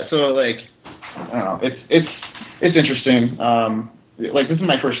so I don't know, it's interesting. This is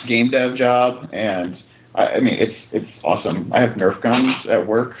my first game dev job, and I mean it's awesome. I have Nerf guns at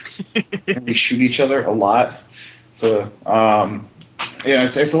work, and we shoot each other a lot. So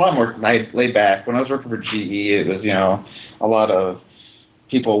it's a lot more laid back. When I was working for GE, it was a lot of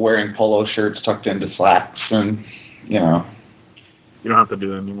people wearing polo shirts tucked into slacks, and You don't have to do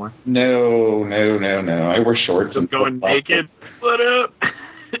that anymore. No. I wear shorts and going naked. What up? I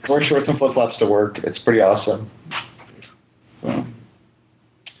wear shorts and flip flops to work. It's pretty awesome. So,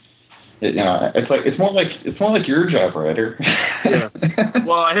 it's more like your job, Ryder. Yeah.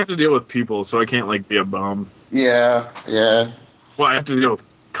 Well, I have to deal with people, so I can't be a bum. Yeah. Well, I have to deal with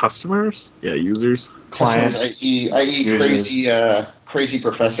customers. Yeah, users, clients. I.e. crazy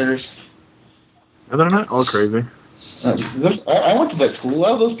professors. They're not all crazy. I went to that school. A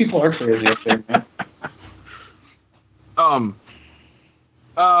lot of those people are crazy up there, man.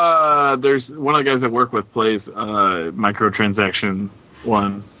 There's one of the guys I work with plays microtransaction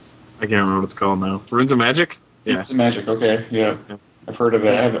one. I can't remember what it's called now. Runes of Magic? Yeah. Runes of Magic, okay. Yeah. I've heard of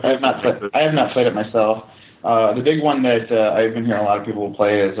it. I have not played it myself. The big one that I've been hearing a lot of people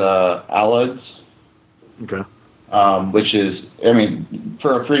play is Aladd's. Okay. Which is,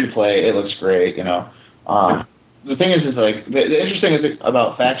 for a free-to-play, it looks great, The thing is the interesting thing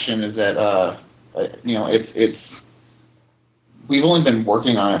about Faction is that, it's we've only been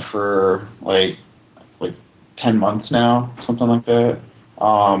working on it for, 10 months now, something like that.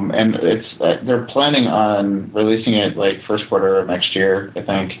 And they're planning on releasing it, first quarter of next year, I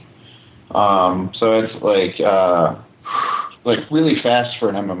think. So it's, really fast for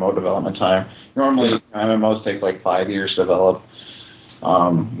an MMO development time. Normally, MMOs take, 5 years to develop,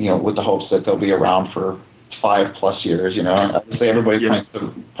 with the hopes that they'll be around for 5+ years, Obviously, everybody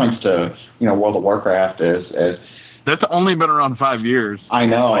points to World of Warcraft as that's only been around 5 years. I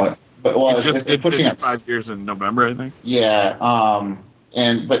know, but it's pushing at 5 years in November, I think. Yeah,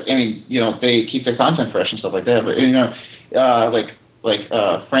 they keep their content fresh and stuff like that. But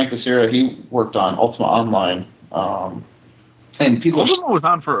Frank Lucero, he worked on Ultima Online, and people Ultima was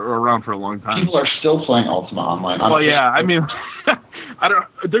around for a long time. People are still playing Ultima Online. Well, yeah, I don't.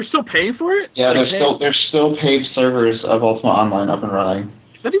 They're still paying for it. Yeah, there's still paid servers of Ultima Online up and running.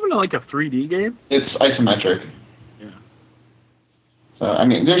 Is that even a 3D game? It's isometric. Yeah. So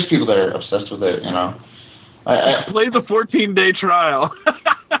there's people that are obsessed with it. I played the 14-day trial.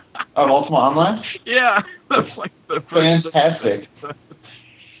 Of Ultima Online? Yeah, that's the first. Fantastic.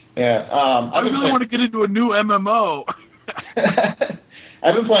 Yeah. I really want to get into a new MMO.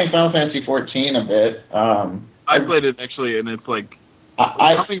 I've been playing Final Fantasy 14 a bit. I played it actually, and it's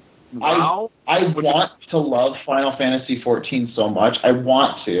I want to love Final Fantasy 14 so much. I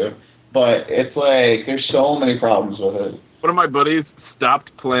want to, but it's there's so many problems with it. One of my buddies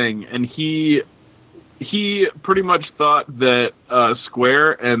stopped playing, and he pretty much thought that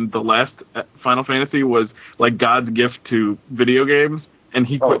Square and the last Final Fantasy was God's gift to video games, and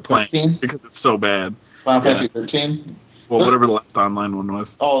he quit playing because it's so bad. Final Fantasy 13? Well, whatever the last online one was.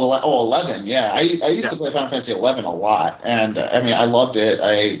 11, yeah. I used to play Final Fantasy 11 a lot, and I loved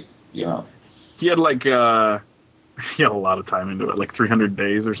it. He had he had a lot of time into it, like 300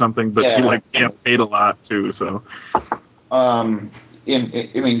 days or something. But he paid a lot too. So,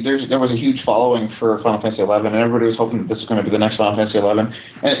 there was a huge following for Final Fantasy 11, and everybody was hoping that this was going to be the next Final Fantasy 11.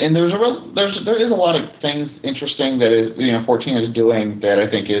 And there is a lot of things interesting that is 14 is doing that I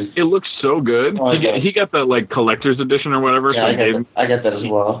think is. It looks so good. He got the like collector's edition or whatever. Yeah, so I get that as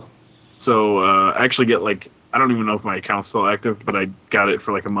well. So I actually get I don't even know if my account's still active, but I got it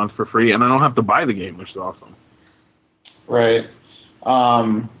for like a month for free, and I don't have to buy the game, which is awesome. Right.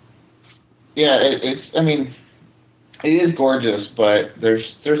 It is gorgeous, but there's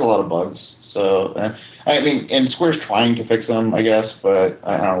a lot of bugs. So, and Square's trying to fix them, I guess, but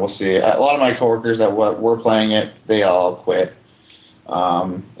I don't know, we'll see. A lot of my coworkers that were playing it, they all quit.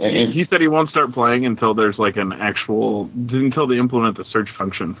 He said he won't start playing until there's like until they implement the search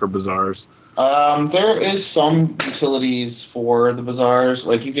function for bazaars. There is some utilities for the bazaars,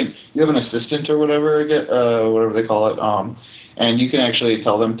 like you have an assistant or whatever they call it, and you can actually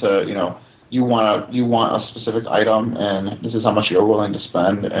tell them to, you want a specific item, and this is how much you're willing to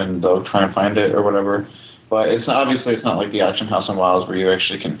spend, and they'll try and find it or whatever. But it's not like the auction house in WoWs where you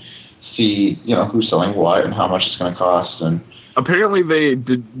actually can see, who's selling what and how much it's going to cost. And apparently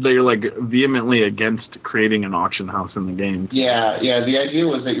they're like vehemently against creating an auction house in the game. Yeah. The idea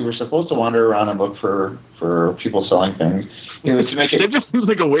was that you were supposed to wander around and look for people selling things. To make it. It just seems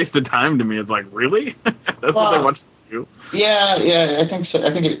like a waste of time to me. It's like, really? That's what they want to do. Yeah, I think so.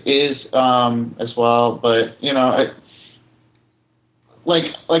 I think it is as well. But I've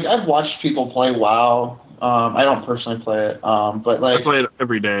watched people play WoW. I don't personally play it, but I play it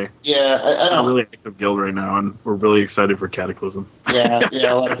every day. Yeah, I don't. I'm a really active guild right now, and we're really excited for Cataclysm. Yeah,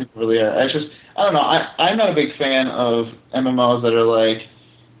 a lot of people really are. I don't know. I'm not a big fan of MMOs that are like,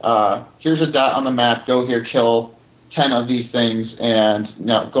 here's a dot on the map, go here, kill 10 of these things, and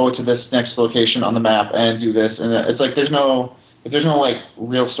go to this next location on the map and do this. And it's like there's no like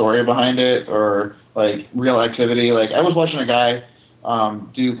real story behind it or like real activity. Like I was watching a guy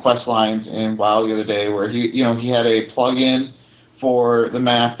do quest lines in WoW the other day where he had a plugin for the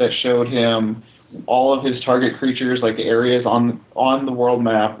map that showed him all of his target creatures, like the areas on the world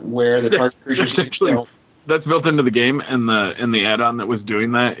map where the target creatures actually that's built into the game, and the add-on that was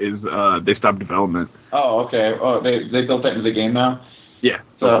doing that is they stopped development. Oh, okay. Oh, they built that into the game now. Yeah.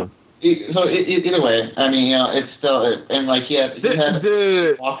 So either way, it's still and like he had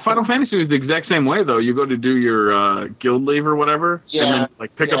the Final Fantasy is the exact same way though. You go to do your guild leave or whatever, and then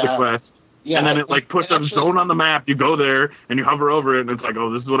like pick up the quest, and then it like puts a zone on the map. You go there and you hover over it, and it's like,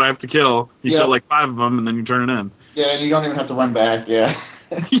 oh, this is what I have to kill. You kill like 5 of them, and then you turn it in. Yeah, and you don't even have to run back. Yeah.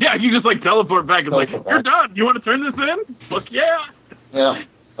 Yeah, you just like teleport back. It's like you're done. You want to turn this in? Fuck yeah. Yeah.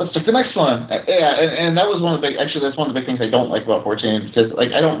 Let's take the next one. Yeah, and that was one of the big. Actually, that's one of the big things I don't like about 14 because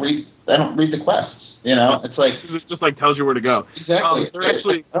like I don't read the quests. It's like it just like tells you where to go. Exactly. They're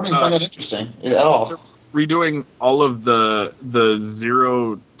actually, I don't even find that interesting at all. They're redoing all of the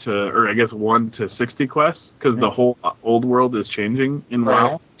 0 to, or I guess 1 to 60 quests because the whole old world is changing in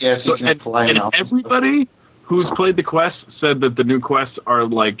WoW. Yeah, so you can fly and everybody who's played the quests said that the new quests are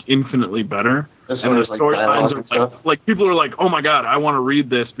like infinitely better. And the storylines are like people are like, oh my god, I want to read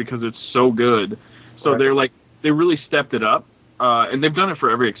this because it's so good. So they're like, they really stepped it up, and they've done it for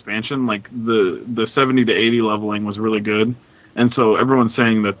every expansion. Like the 70 to 80 leveling was really good, and so everyone's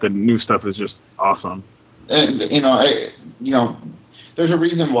saying that the new stuff is just awesome. And there's a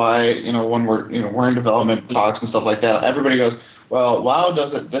reason why when we're in development talks and stuff like that, everybody goes, well, WoW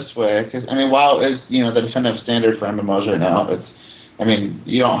does it this way because WoW is the definitive standard for MMOs right now.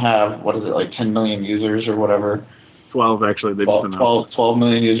 You don't have, 10 million users or whatever. 12, actually. They 12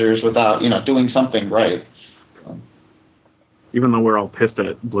 million users without, doing something right. Even though we're all pissed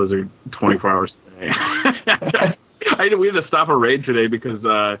at Blizzard 24 hours a day. We had to stop a raid today because,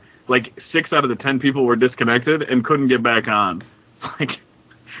 6 out of the 10 people were disconnected and couldn't get back on.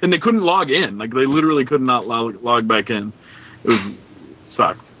 And they couldn't log in. They literally could not log back in. It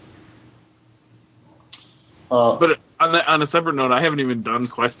sucked. But on a separate note, I haven't even done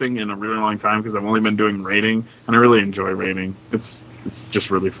questing in a really long time because I've only been doing raiding, and I really enjoy raiding. It's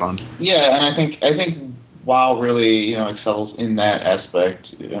just really fun. Yeah, and I think WoW really excels in that aspect.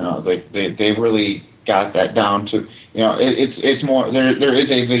 They really got that down to it's more there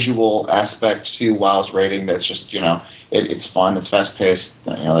is a visual aspect to WoW's raiding that's just it's fun, it's fast paced,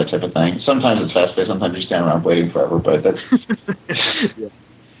 that type of thing. Sometimes it's fast paced, sometimes you stand around waiting forever, but that's. Yeah.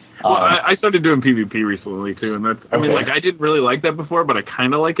 Well, I started doing PvP recently too, and that's I didn't really like that before, but I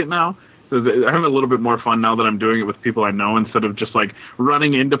kind of like it now. So I'm having a little bit more fun now that I'm doing it with people I know instead of just like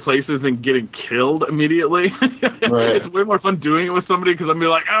running into places and getting killed immediately. Right. It's way more fun doing it with somebody because I'm be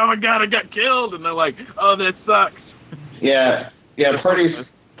like, oh my god, I got killed, and they're like, oh, that sucks. Yeah. Parties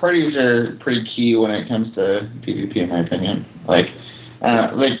are pretty key when it comes to PvP, in my opinion.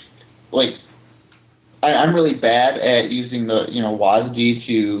 I'm really bad at using the WASD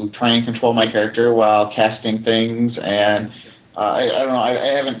to try and control my character while casting things, and I don't know.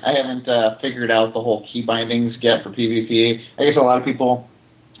 I haven't figured out the whole key bindings yet for PvP. I guess a lot of people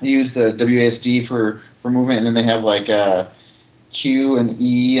use the WASD for movement, and then they have like Q and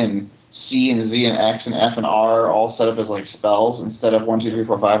E and C and Z and X and F and R all set up as like spells instead of 1, 2, 3,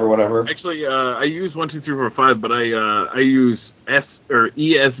 4, 5 or whatever. Actually, I use 1, 2, 3, 4, 5, but I use S or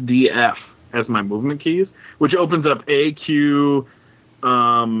ESDF as my movement keys, which opens up A, Q,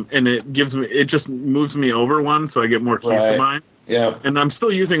 and it just moves me over one, so I get more keys to mine. Yeah. And I'm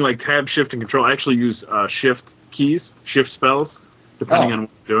still using like Tab, Shift, and Control. I actually use Shift keys, Shift spells, depending on what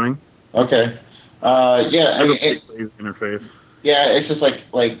I'm doing. Okay. Yeah. I mean, it's easy interface. Yeah, it's just like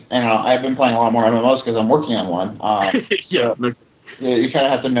I don't know. I've been playing a lot more MMOs because I'm working on one. Yeah. So, you kind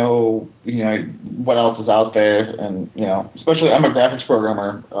of have to know, what else is out there, and especially I'm a graphics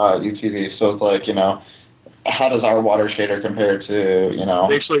programmer, UTV, so it's like, how does our water shader compare to, they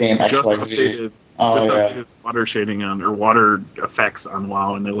actually game just XYZ? updated water shading on or water effects on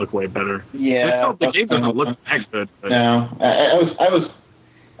WoW, and they look way better. Yeah, the game doesn't look that good. But. No,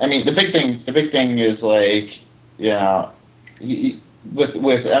 I mean, the big thing is like, with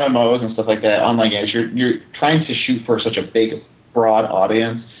MMOs and stuff like that, online games, you're trying to shoot for such a big, broad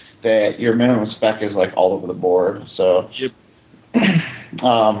audience that your minimum spec is like all over the board. So, yep.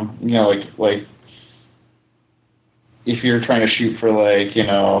 Like if you're trying to shoot for like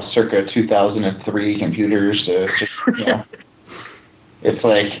circa 2003 computers to just it's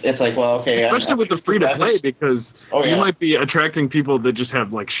like well, okay, especially with the free to play, because you might be attracting people that just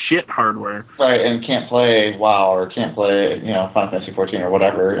have like shit hardware, right, and can't play WoW or can't play Final Fantasy 14 or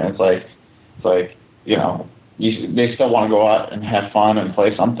whatever, and it's like they still want to go out and have fun and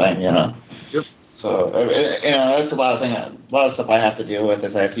play something, Yep. So that's a lot of stuff I have to deal with.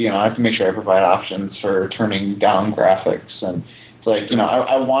 Is I have to make sure I provide options for turning down graphics, and it's like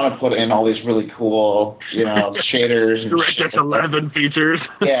I want to put in all these really cool shaders and DirectX 11 features.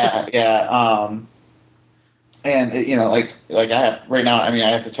 Yeah. And like I have right now. I mean,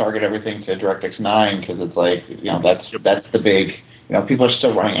 I have to target everything to DirectX 9 because it's like that's the big. People are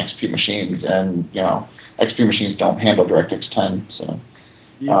still running XP machines, and XP machines don't handle DirectX 10. So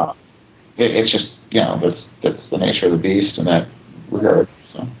it's just that's the nature of the beast in that regard.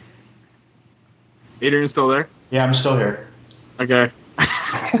 So. Adrian still there? Yeah, I'm still here. Okay.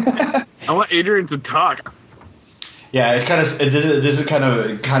 I want Adrian to talk. Yeah, it's kind of this is kind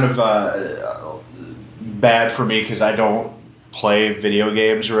of bad for me because I don't play video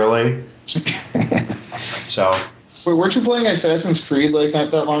games really. So. Wait, weren't you playing Assassin's Creed like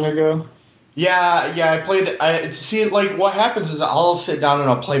not that long ago? Yeah, I played. See, like what happens is I'll sit down and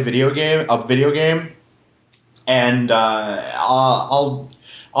I'll play a video game, and I'll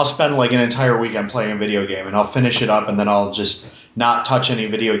spend like an entire weekend playing a video game, and I'll finish it up, and then I'll just not touch any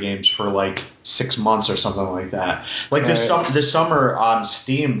video games for like 6 months or something like that. Like this summer on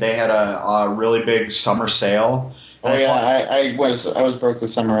Steam, they had a really big summer sale. Oh yeah, I was broke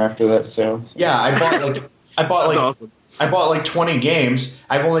the summer after that sale. So. Yeah, I bought like 20 games.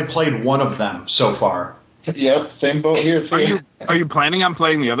 I've only played one of them so far. Yep, same boat here too. Are you planning on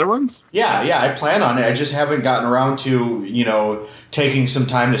playing the other ones? Yeah, I plan on it. I just haven't gotten around to, taking some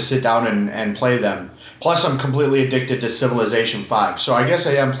time to sit down and play them. Plus, I'm completely addicted to Civilization 5, so I guess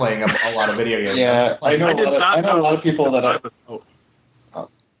I am playing a lot of video games. Yeah, I know a lot of people that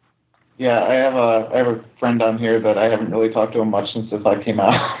Yeah, I have a friend down here that I haven't really talked to him much since the 5 came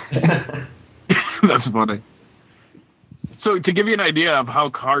out. That's funny. So to give you an idea of how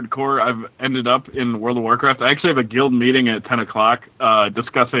hardcore I've ended up in World of Warcraft, I actually have a guild meeting at 10 o'clock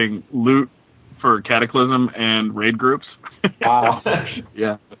discussing loot for Cataclysm and raid groups. Wow.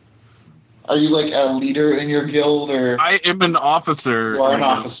 Yeah. Are you like a leader in your guild, or? I am an officer. You are an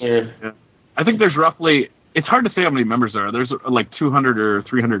officer. Yeah. I think there's roughly, it's hard to say how many members there are. There's like 200 or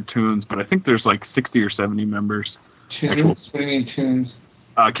 300 tunes, but I think there's like 60 or 70 members. Tunes? What do you mean tunes?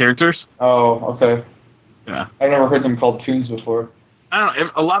 Characters. Oh, okay. Yeah. I've never heard them called tunes before. I don't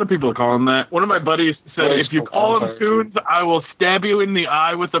know. A lot of people call them that. One of my buddies said, if you call them tunes, I will stab you in the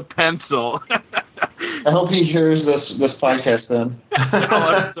eye with a pencil. I hope he hears this podcast then.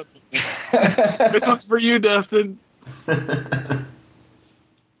 This one's for you, Dustin.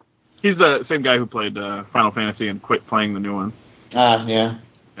 He's the same guy who played Final Fantasy and quit playing the new one. Yeah.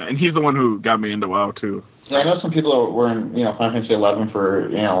 And he's the one who got me into WoW too. Yeah, I know some people were in, Final Fantasy 11 for,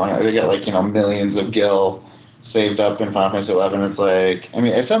 they got like, millions of gil saved up in Final Fantasy 11. It's like, I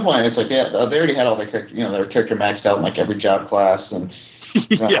mean, at some point, it's like, yeah, they already had all their character, their character maxed out in like every job class, and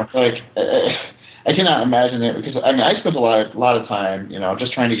Yeah. like, I cannot imagine it because I mean, I spent a lot of time,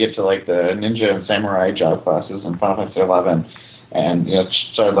 just trying to get to like the ninja and samurai job classes in Final Fantasy 11, and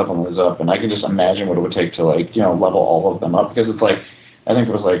started leveling those up, and I can just imagine what it would take to like, level all of them up because it's like, I think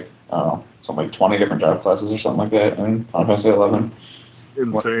it was like, I don't know, something like 20 different job classes or something like that in Final Fantasy 11.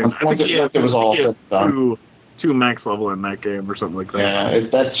 Insane. I think it was all done. Two max level in that game or something like that. Yeah,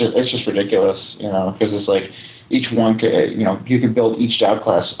 it's just ridiculous, because it's like each one, you can build each job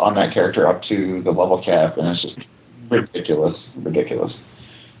class on that character up to the level cap, and it's just ridiculous.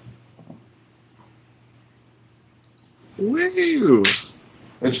 Woo!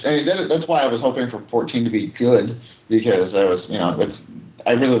 That's why I was hoping for 14 to be good, because I was,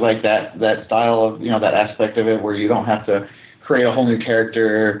 I really like that style of, that aspect of it where you don't have to create a whole new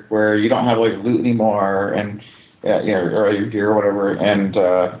character, where you don't have like loot anymore, and or your gear or whatever, and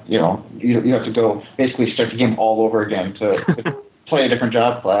you have to go basically start the game all over again to play a different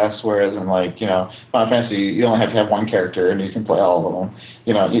job class. Whereas in like Final Fantasy, you only have to have one character and you can play all of them.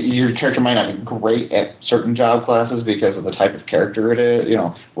 Your character might not be great at certain job classes because of the type of character it is,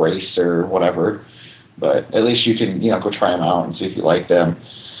 race or whatever. But at least you can go try them out and see if you like them.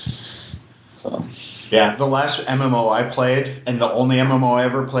 So. Yeah, the last MMO I played, and the only MMO I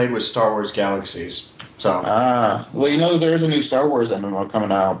ever played, was Star Wars Galaxies. So. Well, there's a new Star Wars MMO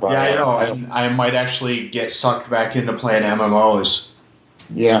coming out. But, yeah, I know. I might actually get sucked back into playing MMOs.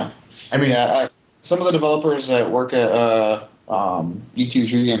 Yeah. I mean, some of the developers that work at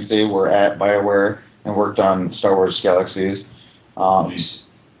EQ Games, they were at BioWare and worked on Star Wars Galaxies. Nice.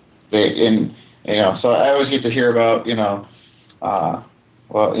 So I always get to hear about,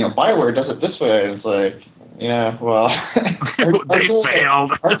 BioWare does it this way. It's like, yeah, well, they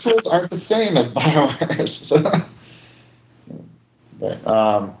failed. Our tools aren't the same as BioWare's. But,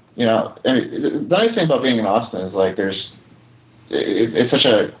 the nice thing about being in Austin is like it's such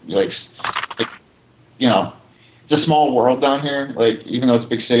a it's a small world down here. Like, even though it's a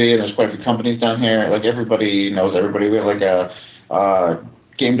big city and there's quite a few companies down here, like everybody knows everybody. We have like a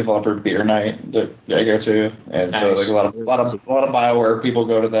game developer beer night that I go to, and nice. So like a lot of BioWare people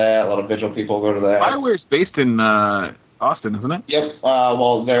go to that. A lot of Vigil people go to that. BioWare's based in Austin, isn't it? Yep.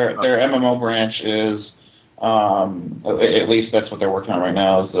 Well, their MMO branch is, at least that's what they're working on right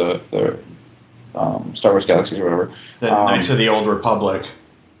now, is the Star Wars Galaxies or whatever. The Knights of the Old Republic.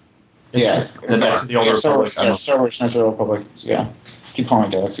 The Knights of the Old Republic. Star Wars Knights of the Old Republic. Yeah. Keep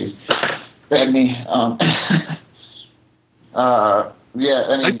calling it Galaxies. Bad me. Yeah,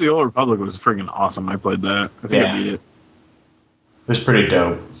 I mean, Knights of the Old Republic was freaking awesome. I played that. I think I beat it. It was pretty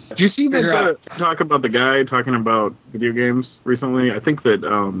dope. Did you see that talk about the guy talking about video games recently? I think that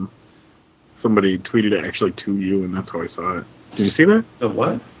somebody tweeted it actually to you, and that's how I saw it. Did you see that? The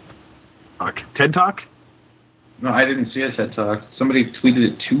what? TED Talk? No, I didn't see a TED Talk. Somebody tweeted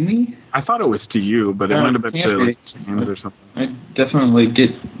it to me? I thought it was to you, but it might have been to like, James or something. I definitely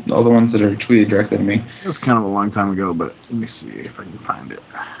get all the ones that are tweeted directly to me. It was kind of a long time ago, but let me see if I can find it.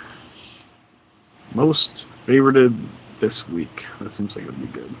 Most favorited this week. That seems like it would be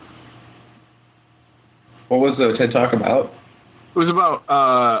good. What was the TED Talk about? It was about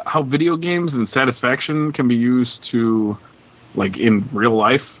how video games and satisfaction can be used to, like, in real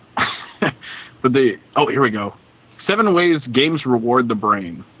life. But here we go. 7 ways games reward the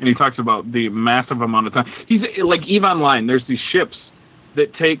brain. And he talks about the massive amount of time. He's like EVE Online. There's these ships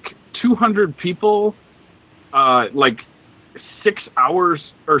that take 200 people, like 6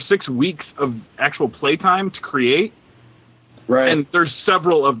 hours or 6 weeks of actual playtime to create. Right. And there's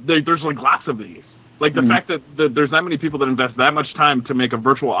there's like lots of these. Like the fact that there's that many people that invest that much time to make a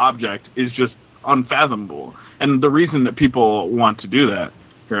virtual object is just unfathomable. And the reason that people want to do that.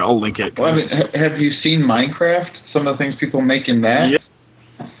 Here, I'll link it. Well, I mean, have you seen Minecraft? Some of the things people make in that? Yeah.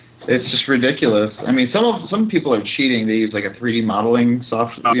 It's just ridiculous. I mean, some people are cheating. They use like a 3D modeling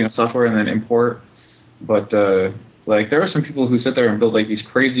software and then import. But like there are some people who sit there and build like these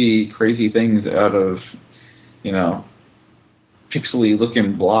crazy things out of, pixely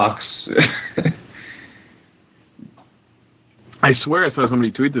looking blocks. I swear I saw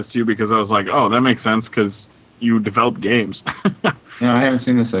somebody tweet this to you because I was like, oh, that makes sense because you develop games. No, I haven't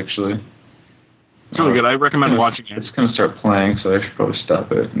seen this actually. It's really good. I recommend watching it. It's going to start playing, so I should probably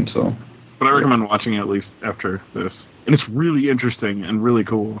stop it until... But I recommend watching it at least after this. And it's really interesting and really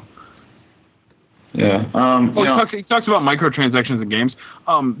cool. Yeah. He talks about microtransactions in games.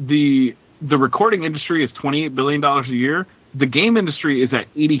 The recording industry is $28 billion a year. the game industry is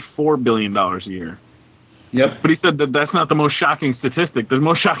at $84 billion a year. Yep. But he said that that's not the most shocking statistic. The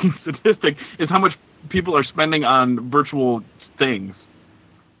most shocking statistic is how much people are spending on virtual things.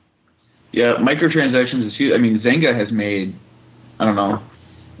 Yeah, microtransactions is huge. I mean, Zynga has made, I don't know,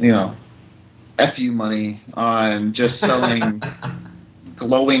 FU money on just selling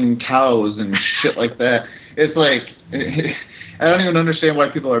glowing cows and shit like that. It's like, I don't even understand why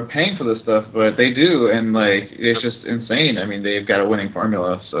people are paying for this stuff, but they do, and like, it's just insane. I mean, they've got a winning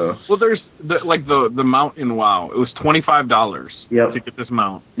formula. So, well, there's the mount in WoW. It was $25 to get this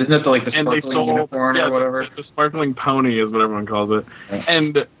mount. Isn't that the sparkling unicorn or whatever? The sparkling pony is what everyone calls it. Yeah.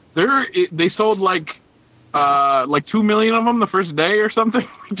 And they sold like 2 million of them the first day or something.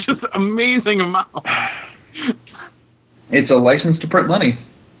 Just amazing amount. It's a license to print money.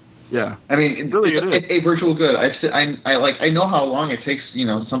 Yeah, I mean, it's a virtual good. I know how long it takes,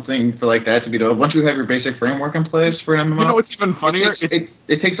 something for like that to be done. Once you have your basic framework in place for an MMO, you know what's even funnier?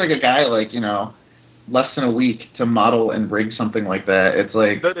 It takes like a guy less than a week to model and rig something like that. It's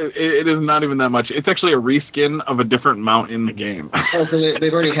like it is not even that much. It's actually a reskin of a different mount in the game. So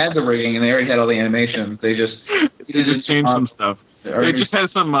they've already had the rigging and they already had all the animations. They just changed some stuff. It just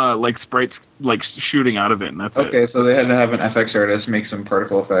has some sprites shooting out of it, and that's it. Okay, so they had to have an FX artist make some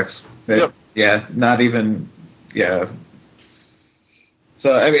particle effects. Yep. Yeah, not even. Yeah.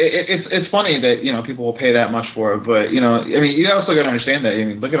 So I mean, it's funny that people will pay that much for it, but I mean, you also got to understand that. I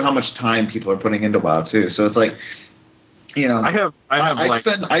mean, look at how much time people are putting into WoW too. So it's like, I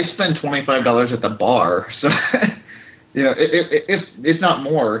spend $25 at the bar, so. It's not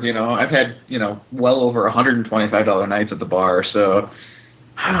more. I've had well over $125 nights at the bar. So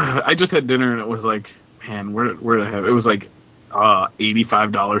I just had dinner and it was like, man, where did I have? It was like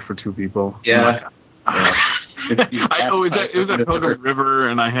 $85 for two people. Yeah. It was at Pilgrim River,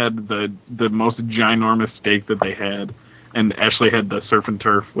 and I had the most ginormous steak that they had, and Ashley had the surf and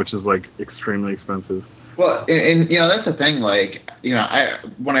turf, which is like extremely expensive. Well, and that's the thing. Like, when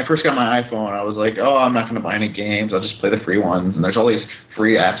I first got my iPhone, I was like, oh, I'm not going to buy any games. I'll just play the free ones. And there's all these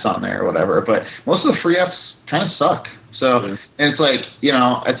free apps on there or whatever. But most of the free apps kind of suck. So, and it's like,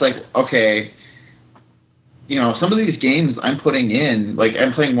 okay, some of these games I'm putting in, like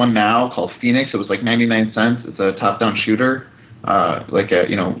I'm playing one now called Phoenix. It was like 99 cents. It's a top-down shooter, like a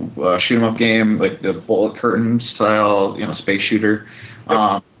shoot 'em up game, like the bullet curtain style, space shooter,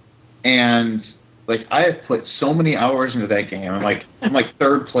 and. Like, I have put so many hours into that game. I'm like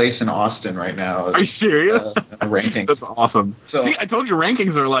third place in Austin right now. Are you serious? Rankings. That's awesome. So, see, I told you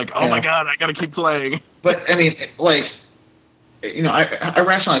rankings are like, oh my god, I gotta keep playing. But I mean, like, I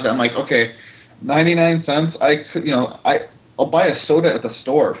rationalize that. I'm like, okay, 99 cents. I could, I'll buy a soda at the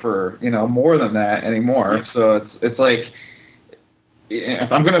store for more than that anymore. Yeah. So it's like,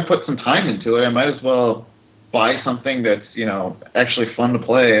 if I'm gonna put some time into it, I might as well buy something that's actually fun to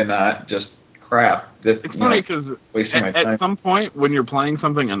play and not just crap. It's funny because at some point when you're playing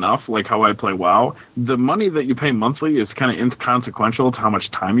something enough, like how I play WoW, the money that you pay monthly is kind of inconsequential to how much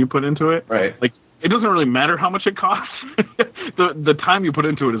time you put into it. Right. Like, it doesn't really matter how much it costs. the time you put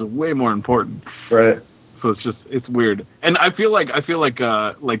into it is way more important. Right. So it's weird. And I feel like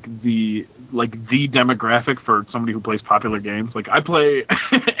the demographic for somebody who plays popular games. Like, I play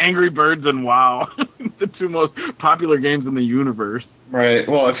Angry Birds and WoW, the two most popular games in the universe. Right.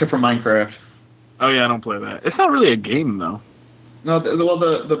 Well, except for Minecraft. Oh yeah, I don't play that. It's not really a game though. No,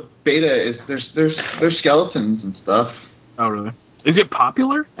 the beta is there's skeletons and stuff. Oh really? Is it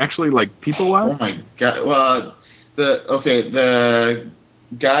popular? Actually, like people-wise? Oh my god! Well, the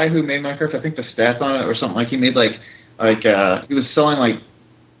guy who made Minecraft, I think the stats on it or something, like he made like he was selling like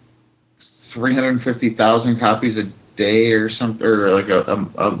 350,000 copies a day or something, or like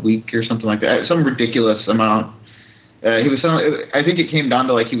a week or something like that. Some ridiculous amount. He was selling. I think it came down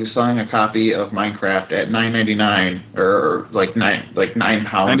to like he was selling a copy of Minecraft at $9.99 or like £9.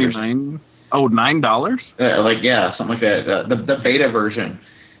 $99? Oh, $9? Something like that. The beta version.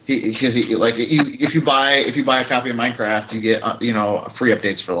 If you buy a copy of Minecraft, you get free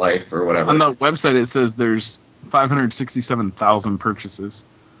updates for life or whatever. On the website, it says there's 567,000 purchases.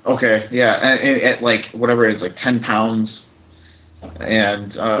 Okay, yeah, and at like whatever it is, like £10. And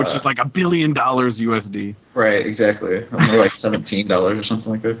which is like $1 billion USD. Right, exactly. Or like $17 or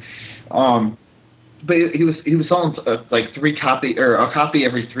something like that. But he was selling like a copy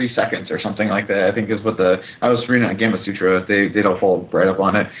every 3 seconds or something like that. I think is what I was reading on Gamma Sutra. They did a whole write up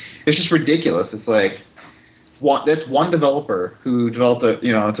on it. It's just ridiculous. It's like that's one developer who developed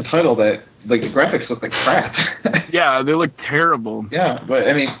it's a title that like the graphics look like crap. Yeah, they look terrible. Yeah, but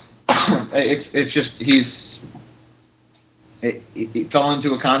I mean, it's just he fell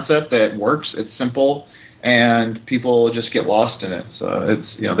into a concept that works. It's simple. and people just get lost in it. So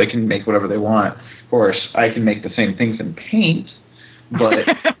it's they can make whatever they want. Of course, I can make the same things in Paint, but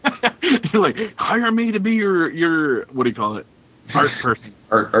like hire me to be your what do you call it? Art person.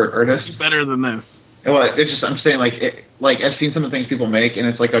 Artist. Better than this. Well, it's just I'm saying like I've seen some of the things people make, and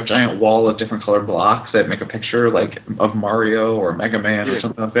it's like a giant wall of different colored blocks that make a picture like of Mario or Mega Man or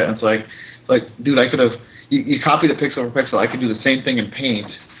something like that. And it's like dude, I could have you copied it pixel for pixel. I could do the same thing in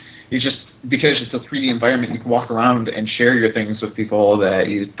Paint. It's just because it's a 3D environment, you can walk around and share your things with people that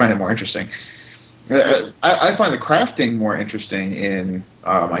you find it more interesting. I find the crafting more interesting in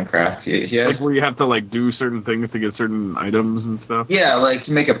Minecraft. He has, like where you have to like do certain things to get certain items and stuff. Yeah, like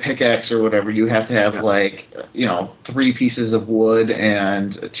to make a pickaxe or whatever, you have to have 3 pieces of wood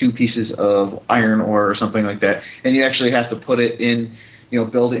and 2 pieces of iron ore or something like that, and you actually have to put it in,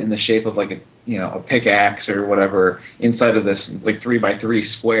 build it in the shape of like a pickaxe or whatever inside of this like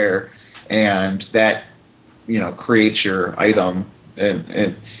 3x3 square, and that creates your item.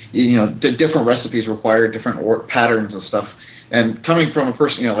 And the different recipes require different patterns and stuff. And coming from a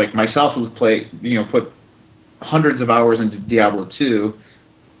person, like myself, who's put hundreds of hours into Diablo 2,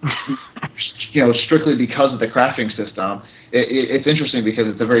 strictly because of the crafting system, it's interesting because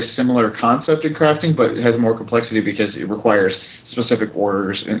it's a very similar concept in crafting, but it has more complexity because it requires specific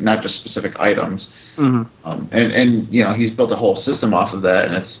orders and not just specific items. Mm-hmm. And he's built a whole system off of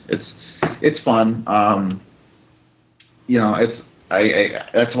that, and it's fun.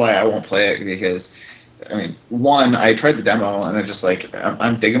 That's why I won't play it, because one, I tried the demo and I just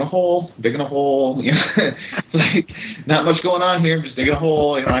I'm digging a hole, like not much going on here. I'm just digging a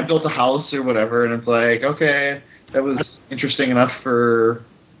hole. I built a house or whatever, and it's like, okay, that was interesting enough for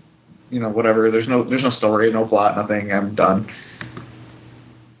whatever. There's no story, no plot, nothing. I'm done.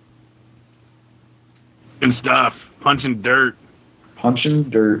 And stuff, punching dirt.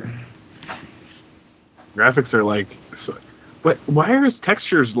 Graphics are like. But why are his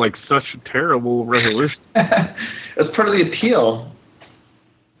textures like such terrible resolution? That's part of the appeal.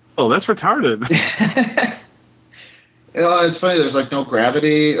 Oh, that's retarded. It's funny. There's like no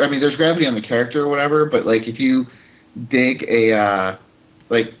gravity. There's gravity on the character or whatever. But like if you dig a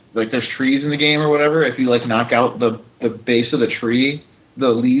like there's trees in the game or whatever. If you like knock out the base of the tree, the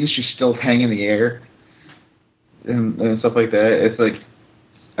leaves just still hang in the air and stuff like that. It's like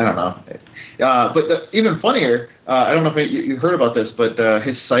I don't know. But even funnier, I don't know if you heard about this, but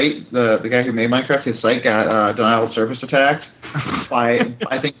his site, the guy who made Minecraft, his site got denial of service attacked by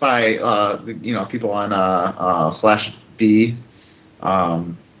people on /B,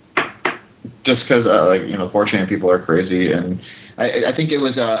 just because 4chan people are crazy, and I think it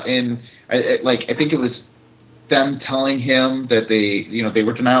was I think it was them telling him that they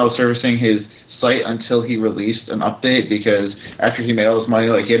were denial of servicing his site until he released an update, because after he made all his money,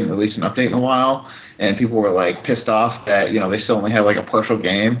 he hadn't released an update in a while, and people were pissed off that they still only had a partial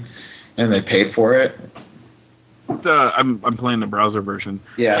game, and they paid for it. I'm playing the browser version.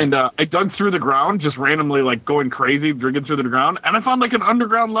 Yeah. And I dug through the ground, just randomly going crazy, digging through the ground, and I found an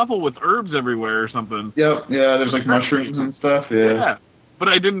underground level with herbs everywhere or something. Yep. Yeah. There's mushrooms and stuff. Yeah. But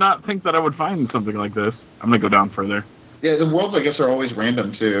I did not think that I would find something like this. I'm gonna go down further. Yeah. The worlds, I guess, are always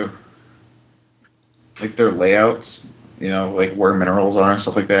random too. Their layouts, where minerals are and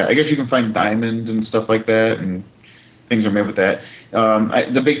stuff like that. I guess you can find diamonds and stuff like that, and things are made with that.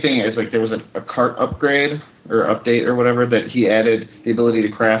 The big thing is there was a cart upgrade or update or whatever that he added the ability to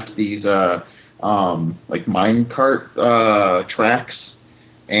craft these mine cart tracks,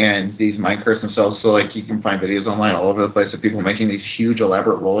 and these mine carts themselves. So you can find videos online all over the place of people making these huge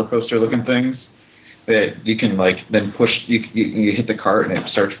elaborate roller coaster looking things that you can then push. You hit the cart and it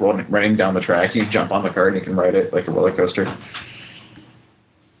starts running down the track. You jump on the cart and you can ride it like a roller coaster.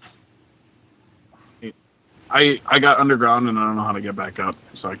 I got underground and I don't know how to get back up,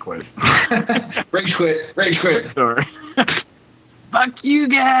 so I quit. Rage quit. Sorry. Fuck you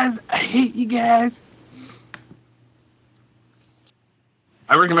guys. I hate you guys.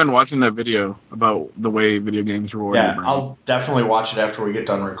 I recommend watching that video about the way video games reward you. Yeah, I'll definitely watch it after we get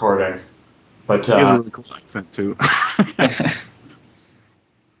done recording. But he has a really cool accent too.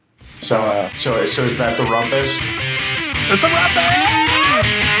 So is that the rumpus? It's the rumpus!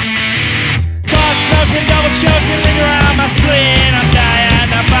 Caught smoking, double choking, linger around my spleen. I'm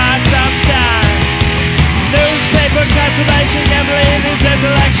dying to find some time. Newspaper conservation, can't believe this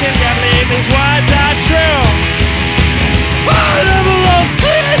election, can't believe these words are true. I never lost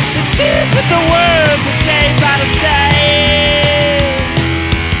faith. It seems that the words escape out of state.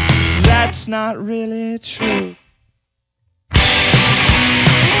 That's not really true.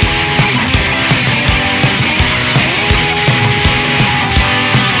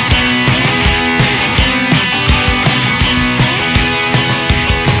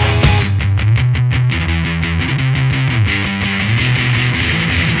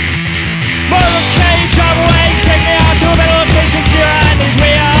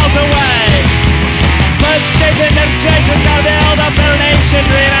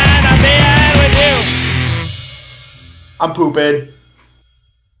 I'm pooping.